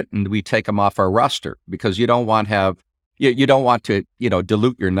order it and we take them off our roster because you don't want to,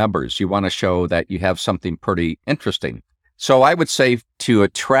 dilute your numbers. You want to show that you have something pretty interesting. So I would say to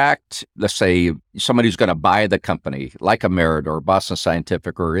attract, let's say, somebody who's going to buy the company, like a Merit or Boston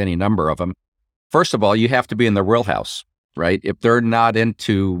Scientific or any number of them, first of all, you have to be in the wheelhouse, right? If they're not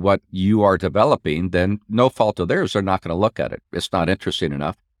into what you are developing, then no fault of theirs, they're not going to look at it. It's not interesting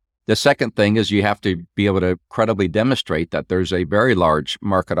enough. The second thing is you have to be able to credibly demonstrate that there's a very large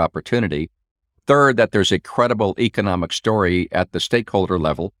market opportunity. Third, that there's a credible economic story at the stakeholder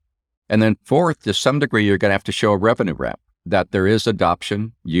level. And then fourth, to some degree, you're going to have to show a revenue ramp, that there is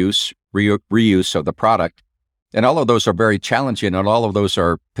adoption, use, reuse of the product. And all of those are very challenging, and all of those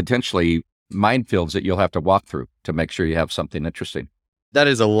are potentially minefields that you'll have to walk through to make sure you have something interesting. That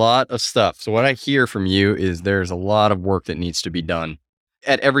is a lot of stuff. So what I hear from you is there's a lot of work that needs to be done.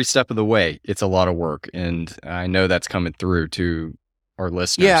 At every step of the way, it's a lot of work. And I know that's coming through to our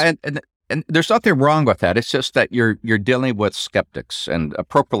listeners. Yeah, and there's nothing wrong with that. It's just that you're dealing with skeptics, and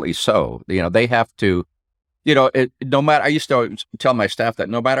appropriately so. They have to, no matter, I used to tell my staff that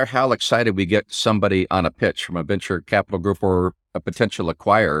no matter how excited we get somebody on a pitch from a venture capital group or a potential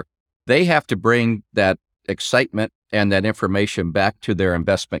acquirer, they have to bring that excitement and that information back to their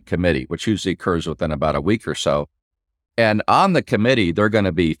investment committee, which usually occurs within about a week or so. And on the committee, they're going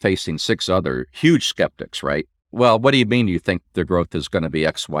to be facing 6 other huge skeptics, right? Well, what do you mean you think the growth is going to be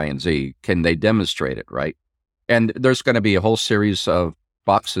X, Y, and Z? Can they demonstrate it, right? And there's going to be a whole series of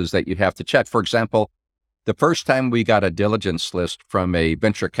boxes that you have to check. For example, the first time we got a diligence list from a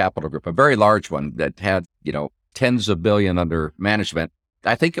venture capital group, a very large one that had, tens of billion under management,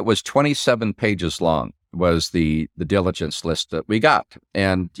 I think it was 27 pages long was the diligence list that we got.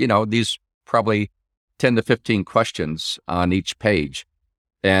 And, these probably 10 to 15 questions on each page.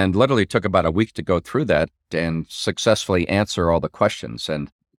 And literally took about a week to go through that and successfully answer all the questions. And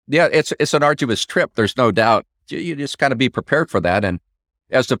yeah, it's an arduous trip. There's no doubt. You just got to be prepared for that. And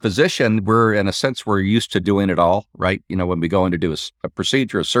as a physician, we're used to doing it all, right? When we go in to do a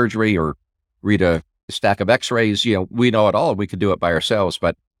procedure, a surgery, or read a stack of x-rays, we know it all. We could do it by ourselves.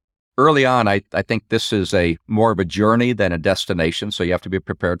 But early on, I think this is more of a journey than a destination. So you have to be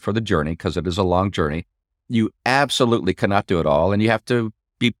prepared for the journey because it is a long journey. You absolutely cannot do it all. And you have to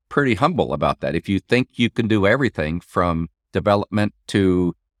be pretty humble about that. If you think you can do everything from development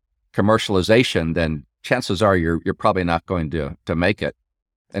to commercialization, then chances are you're probably not going to make it.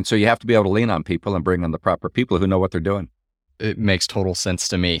 And so you have to be able to lean on people and bring on the proper people who know what they're doing. It makes total sense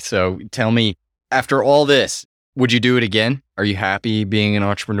to me. So tell me, after all this, would you do it again? Are you happy being an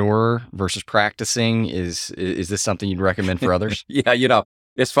entrepreneur versus practicing? Is this something you'd recommend for others? Yeah,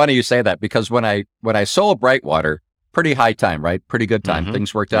 it's funny you say that because when I sold Brightwater, pretty high time, right? Pretty good time. Mm-hmm.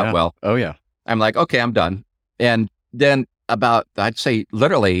 Things worked out well. Oh, yeah. I'm like, okay, I'm done. And then about, I'd say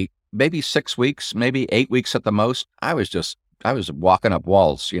literally maybe 6 weeks, maybe 8 weeks at the most, I was walking up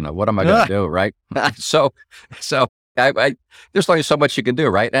walls. What am I going to do, right? So I there's only so much you can do,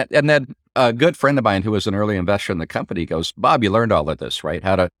 right? And then a good friend of mine who was an early investor in the company goes, Bob, you learned all of this, right?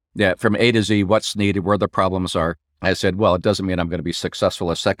 How to, from A to Z, what's needed, where the problems are. I said, well, it doesn't mean I'm going to be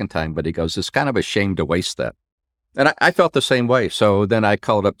successful a second time, but he goes, it's kind of a shame to waste that. And I felt the same way. So then I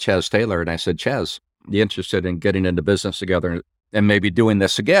called up Chaz Taylor and I said, Chaz, you interested in getting into business together and maybe doing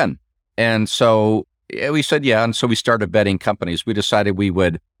this again? And so we said, yeah. And so we started vetting companies. We decided we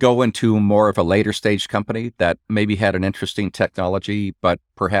would go into more of a later stage company that maybe had an interesting technology, but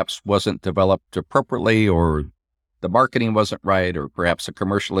perhaps wasn't developed appropriately, or the marketing wasn't right, or perhaps the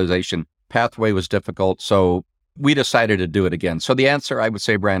commercialization pathway was difficult. So we decided to do it again. So the answer, I would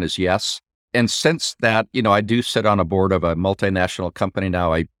say, Brian, is yes. And since that, I do sit on a board of a multinational company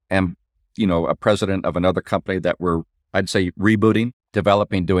now. I am, a president of another company that we're, I'd say, rebooting,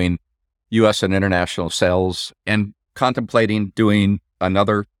 developing, doing U.S. and international sales, and contemplating doing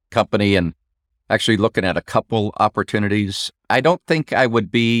another company and actually looking at a couple opportunities. I don't think I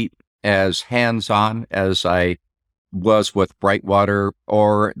would be as hands-on as I was with Brightwater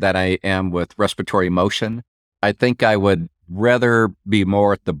or that I am with Respiratory Motion. I think I would rather be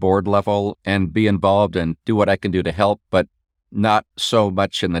more at the board level and be involved and do what I can do to help, but not so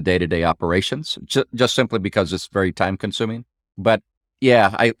much in the day-to-day operations, just simply because it's very time-consuming. But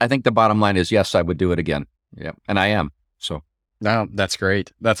yeah, I think the bottom line is yes, I would do it again. Yeah, and I am. So no, that's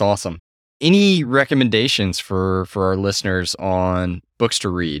great. That's awesome. Any recommendations for our listeners on books to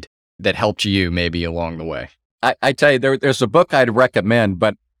read that helped you maybe along the way? I tell you, there's a book I'd recommend,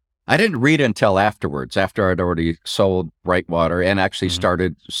 but I didn't read until afterwards, after I'd already sold Brightwater and actually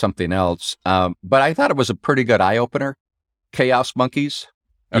started something else. But I thought it was a pretty good eye-opener. Chaos Monkeys.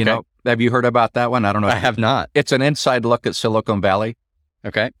 Okay. Have you heard about that one? I don't know. I have not. It's an inside look at Silicon Valley.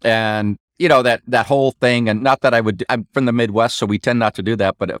 Okay. And, that whole thing, and not that I'm from the Midwest, so we tend not to do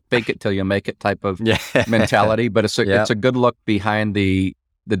that, but a fake it till you make it type of mentality. But it's a good look behind the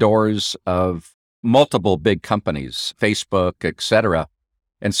doors of multiple big companies, Facebook, et cetera.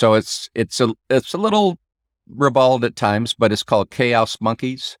 And so it's a little ribald at times, but it's called Chaos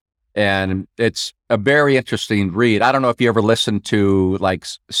Monkeys. And it's a very interesting read. I don't know if you ever listened to like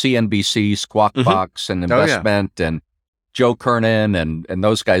CNBC, Squawk Box and Investment and Joe Kernan and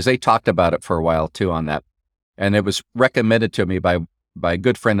those guys. They talked about it for a while too on that. And it was recommended to me by a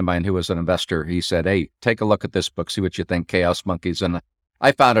good friend of mine who was an investor. He said, hey, take a look at this book, see what you think, Chaos Monkeys. And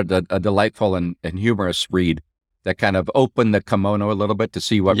I found it a delightful and humorous read that kind of opened the kimono a little bit to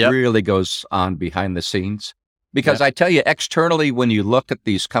see what really goes on behind the scenes. Because I tell you, externally, when you look at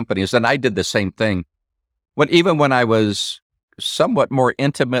these companies, and I did the same thing, even when I was somewhat more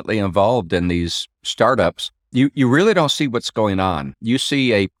intimately involved in these startups, you really don't see what's going on. You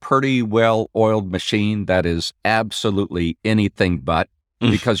see a pretty well-oiled machine that is absolutely anything but,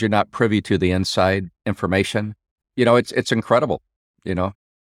 because you're not privy to the inside information. It's incredible,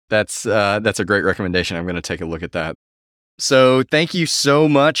 That's a great recommendation. I'm going to take a look at that. So thank you so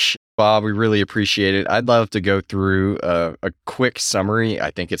much, Bob. We really appreciate it. I'd love to go through a quick summary.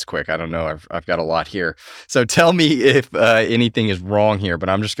 I think it's quick. I don't know. I've got a lot here. So tell me if anything is wrong here, but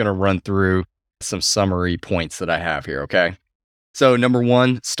I'm just going to run through some summary points that I have here. Okay. So number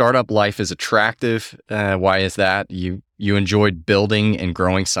one, startup life is attractive. Why is that? You enjoyed building and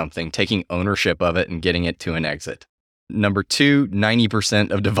growing something, taking ownership of it and getting it to an exit. Number two,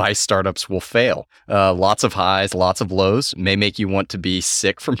 90% of device startups will fail. Lots of highs, lots of lows, may make you want to be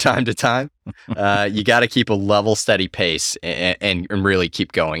sick from time to time. You got to keep a level, steady pace and really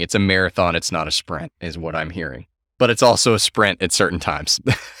keep going. It's a marathon. It's not a sprint is what I'm hearing, but it's also a sprint at certain times.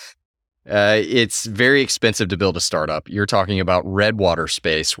 It's very expensive to build a startup. You're talking about Redwater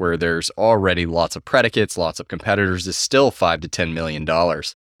space where there's already lots of predicates, lots of competitors. Is still $5 to $10 million.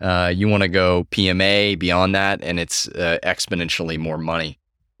 You want to go PMA beyond that, and it's exponentially more money.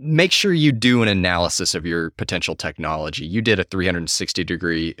 Make sure you do an analysis of your potential technology. You did a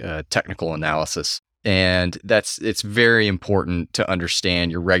 360-degree technical analysis, and it's very important to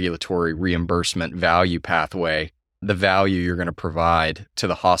understand your regulatory reimbursement value pathway, the value you're going to provide to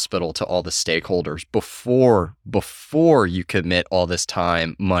the hospital, to all the stakeholders before you commit all this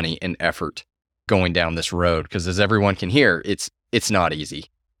time, money, and effort going down this road. Because as everyone can hear, it's not easy.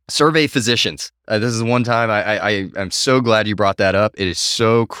 Survey physicians. This is one time I'm so glad you brought that up. It is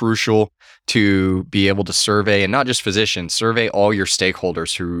so crucial to be able to survey, and not just physicians, survey all your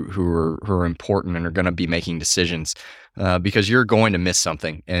stakeholders who are important and are going to be making decisions, because you're going to miss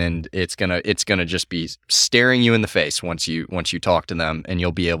something, and it's gonna just be staring you in the face once you talk to them, and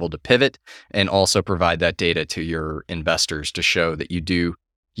you'll be able to pivot and also provide that data to your investors to show that you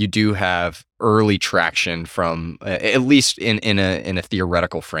do have early traction from at least in a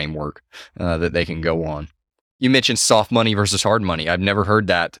theoretical framework that they can go on. You mentioned soft money versus hard money. I've never heard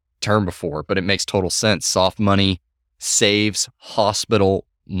that term before, but it makes total sense. Soft money saves hospital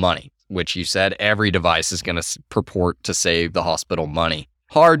money, which you said every device is going to purport to save the hospital money.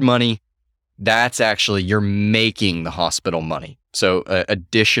 Hard money, that's actually you're making the hospital money. So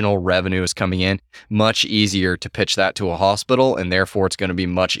additional revenue is coming in, much easier to pitch that to a hospital, and therefore it's going to be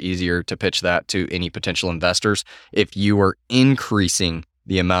much easier to pitch that to any potential investors if you are increasing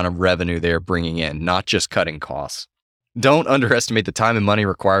the amount of revenue they're bringing in, not just cutting costs. Don't underestimate the time and money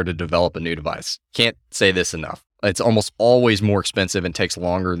required to develop a new device. Can't say this enough. It's almost always more expensive and takes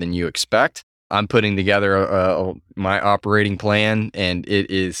longer than you expect. I'm putting together my operating plan, and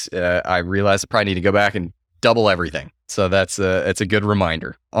it is, I realize I probably need to go back and double everything. So it's a good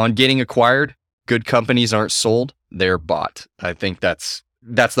reminder. On getting acquired, good companies aren't sold, they're bought. I think that's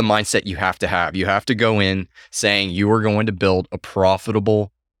the mindset you have to have. You have to go in saying you are going to build a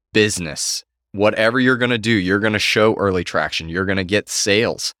profitable business. Whatever you're going to do, you're going to show early traction. You're going to get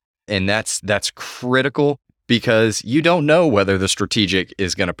sales. And that's critical, because you don't know whether the strategic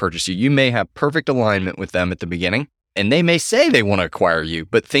is going to purchase you. You may have perfect alignment with them at the beginning, and they may say they want to acquire you,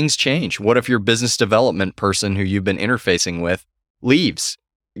 but things change. What if your business development person who you've been interfacing with leaves?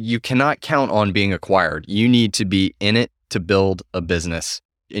 You cannot count on being acquired. You need to be in it to build a business,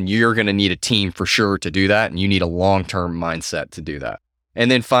 and you're going to need a team for sure to do that, and you need a long-term mindset to do that.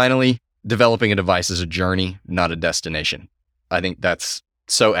 And then finally, developing a device is a journey, not a destination. I think that's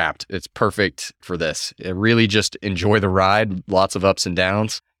so apt. It's perfect for this. Really just enjoy the ride, lots of ups and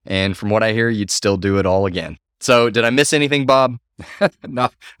downs. And from what I hear, you'd still do it all again. So did I miss anything, Bob?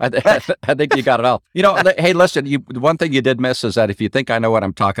 No, I think you got it all. Hey, listen, one thing you did miss is that if you think I know what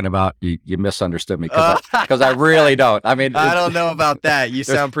I'm talking about, you misunderstood me, because I really don't. I mean, I don't know about that. You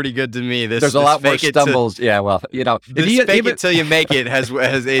sound pretty good to me. There's a lot more stumbles. Yeah, well, this fake it till you make it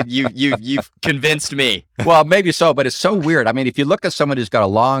you've convinced me. Well, maybe so, but it's so weird. I mean, if you look at someone who's got a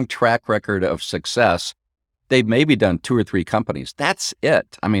long track record of success, they've maybe done 2 or 3 companies. That's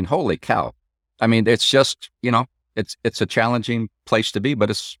it. I mean, holy cow. I mean, it's just, it's a challenging place to be,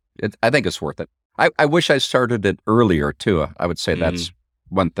 but I think it's worth it. I wish I started it earlier too. I would say that's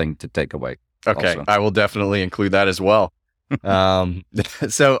one thing to take away. Okay. Also. I will definitely include that as well.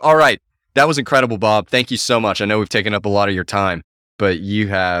 So, all right. That was incredible, Bob. Thank you so much. I know we've taken up a lot of your time, but you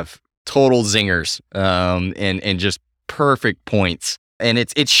have total zingers, and just perfect points. And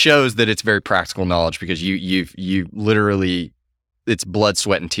it shows that it's very practical knowledge, because you literally, it's blood,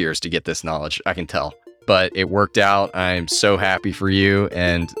 sweat, and tears to get this knowledge. I can tell. But it worked out. I'm so happy for you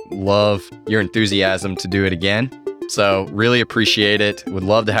and love your enthusiasm to do it again. So really appreciate it. Would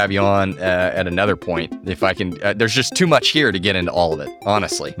love to have you on at another point if I can. There's just too much here to get into all of it,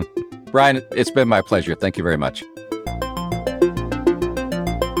 honestly. Brian, it's been my pleasure. Thank you very much.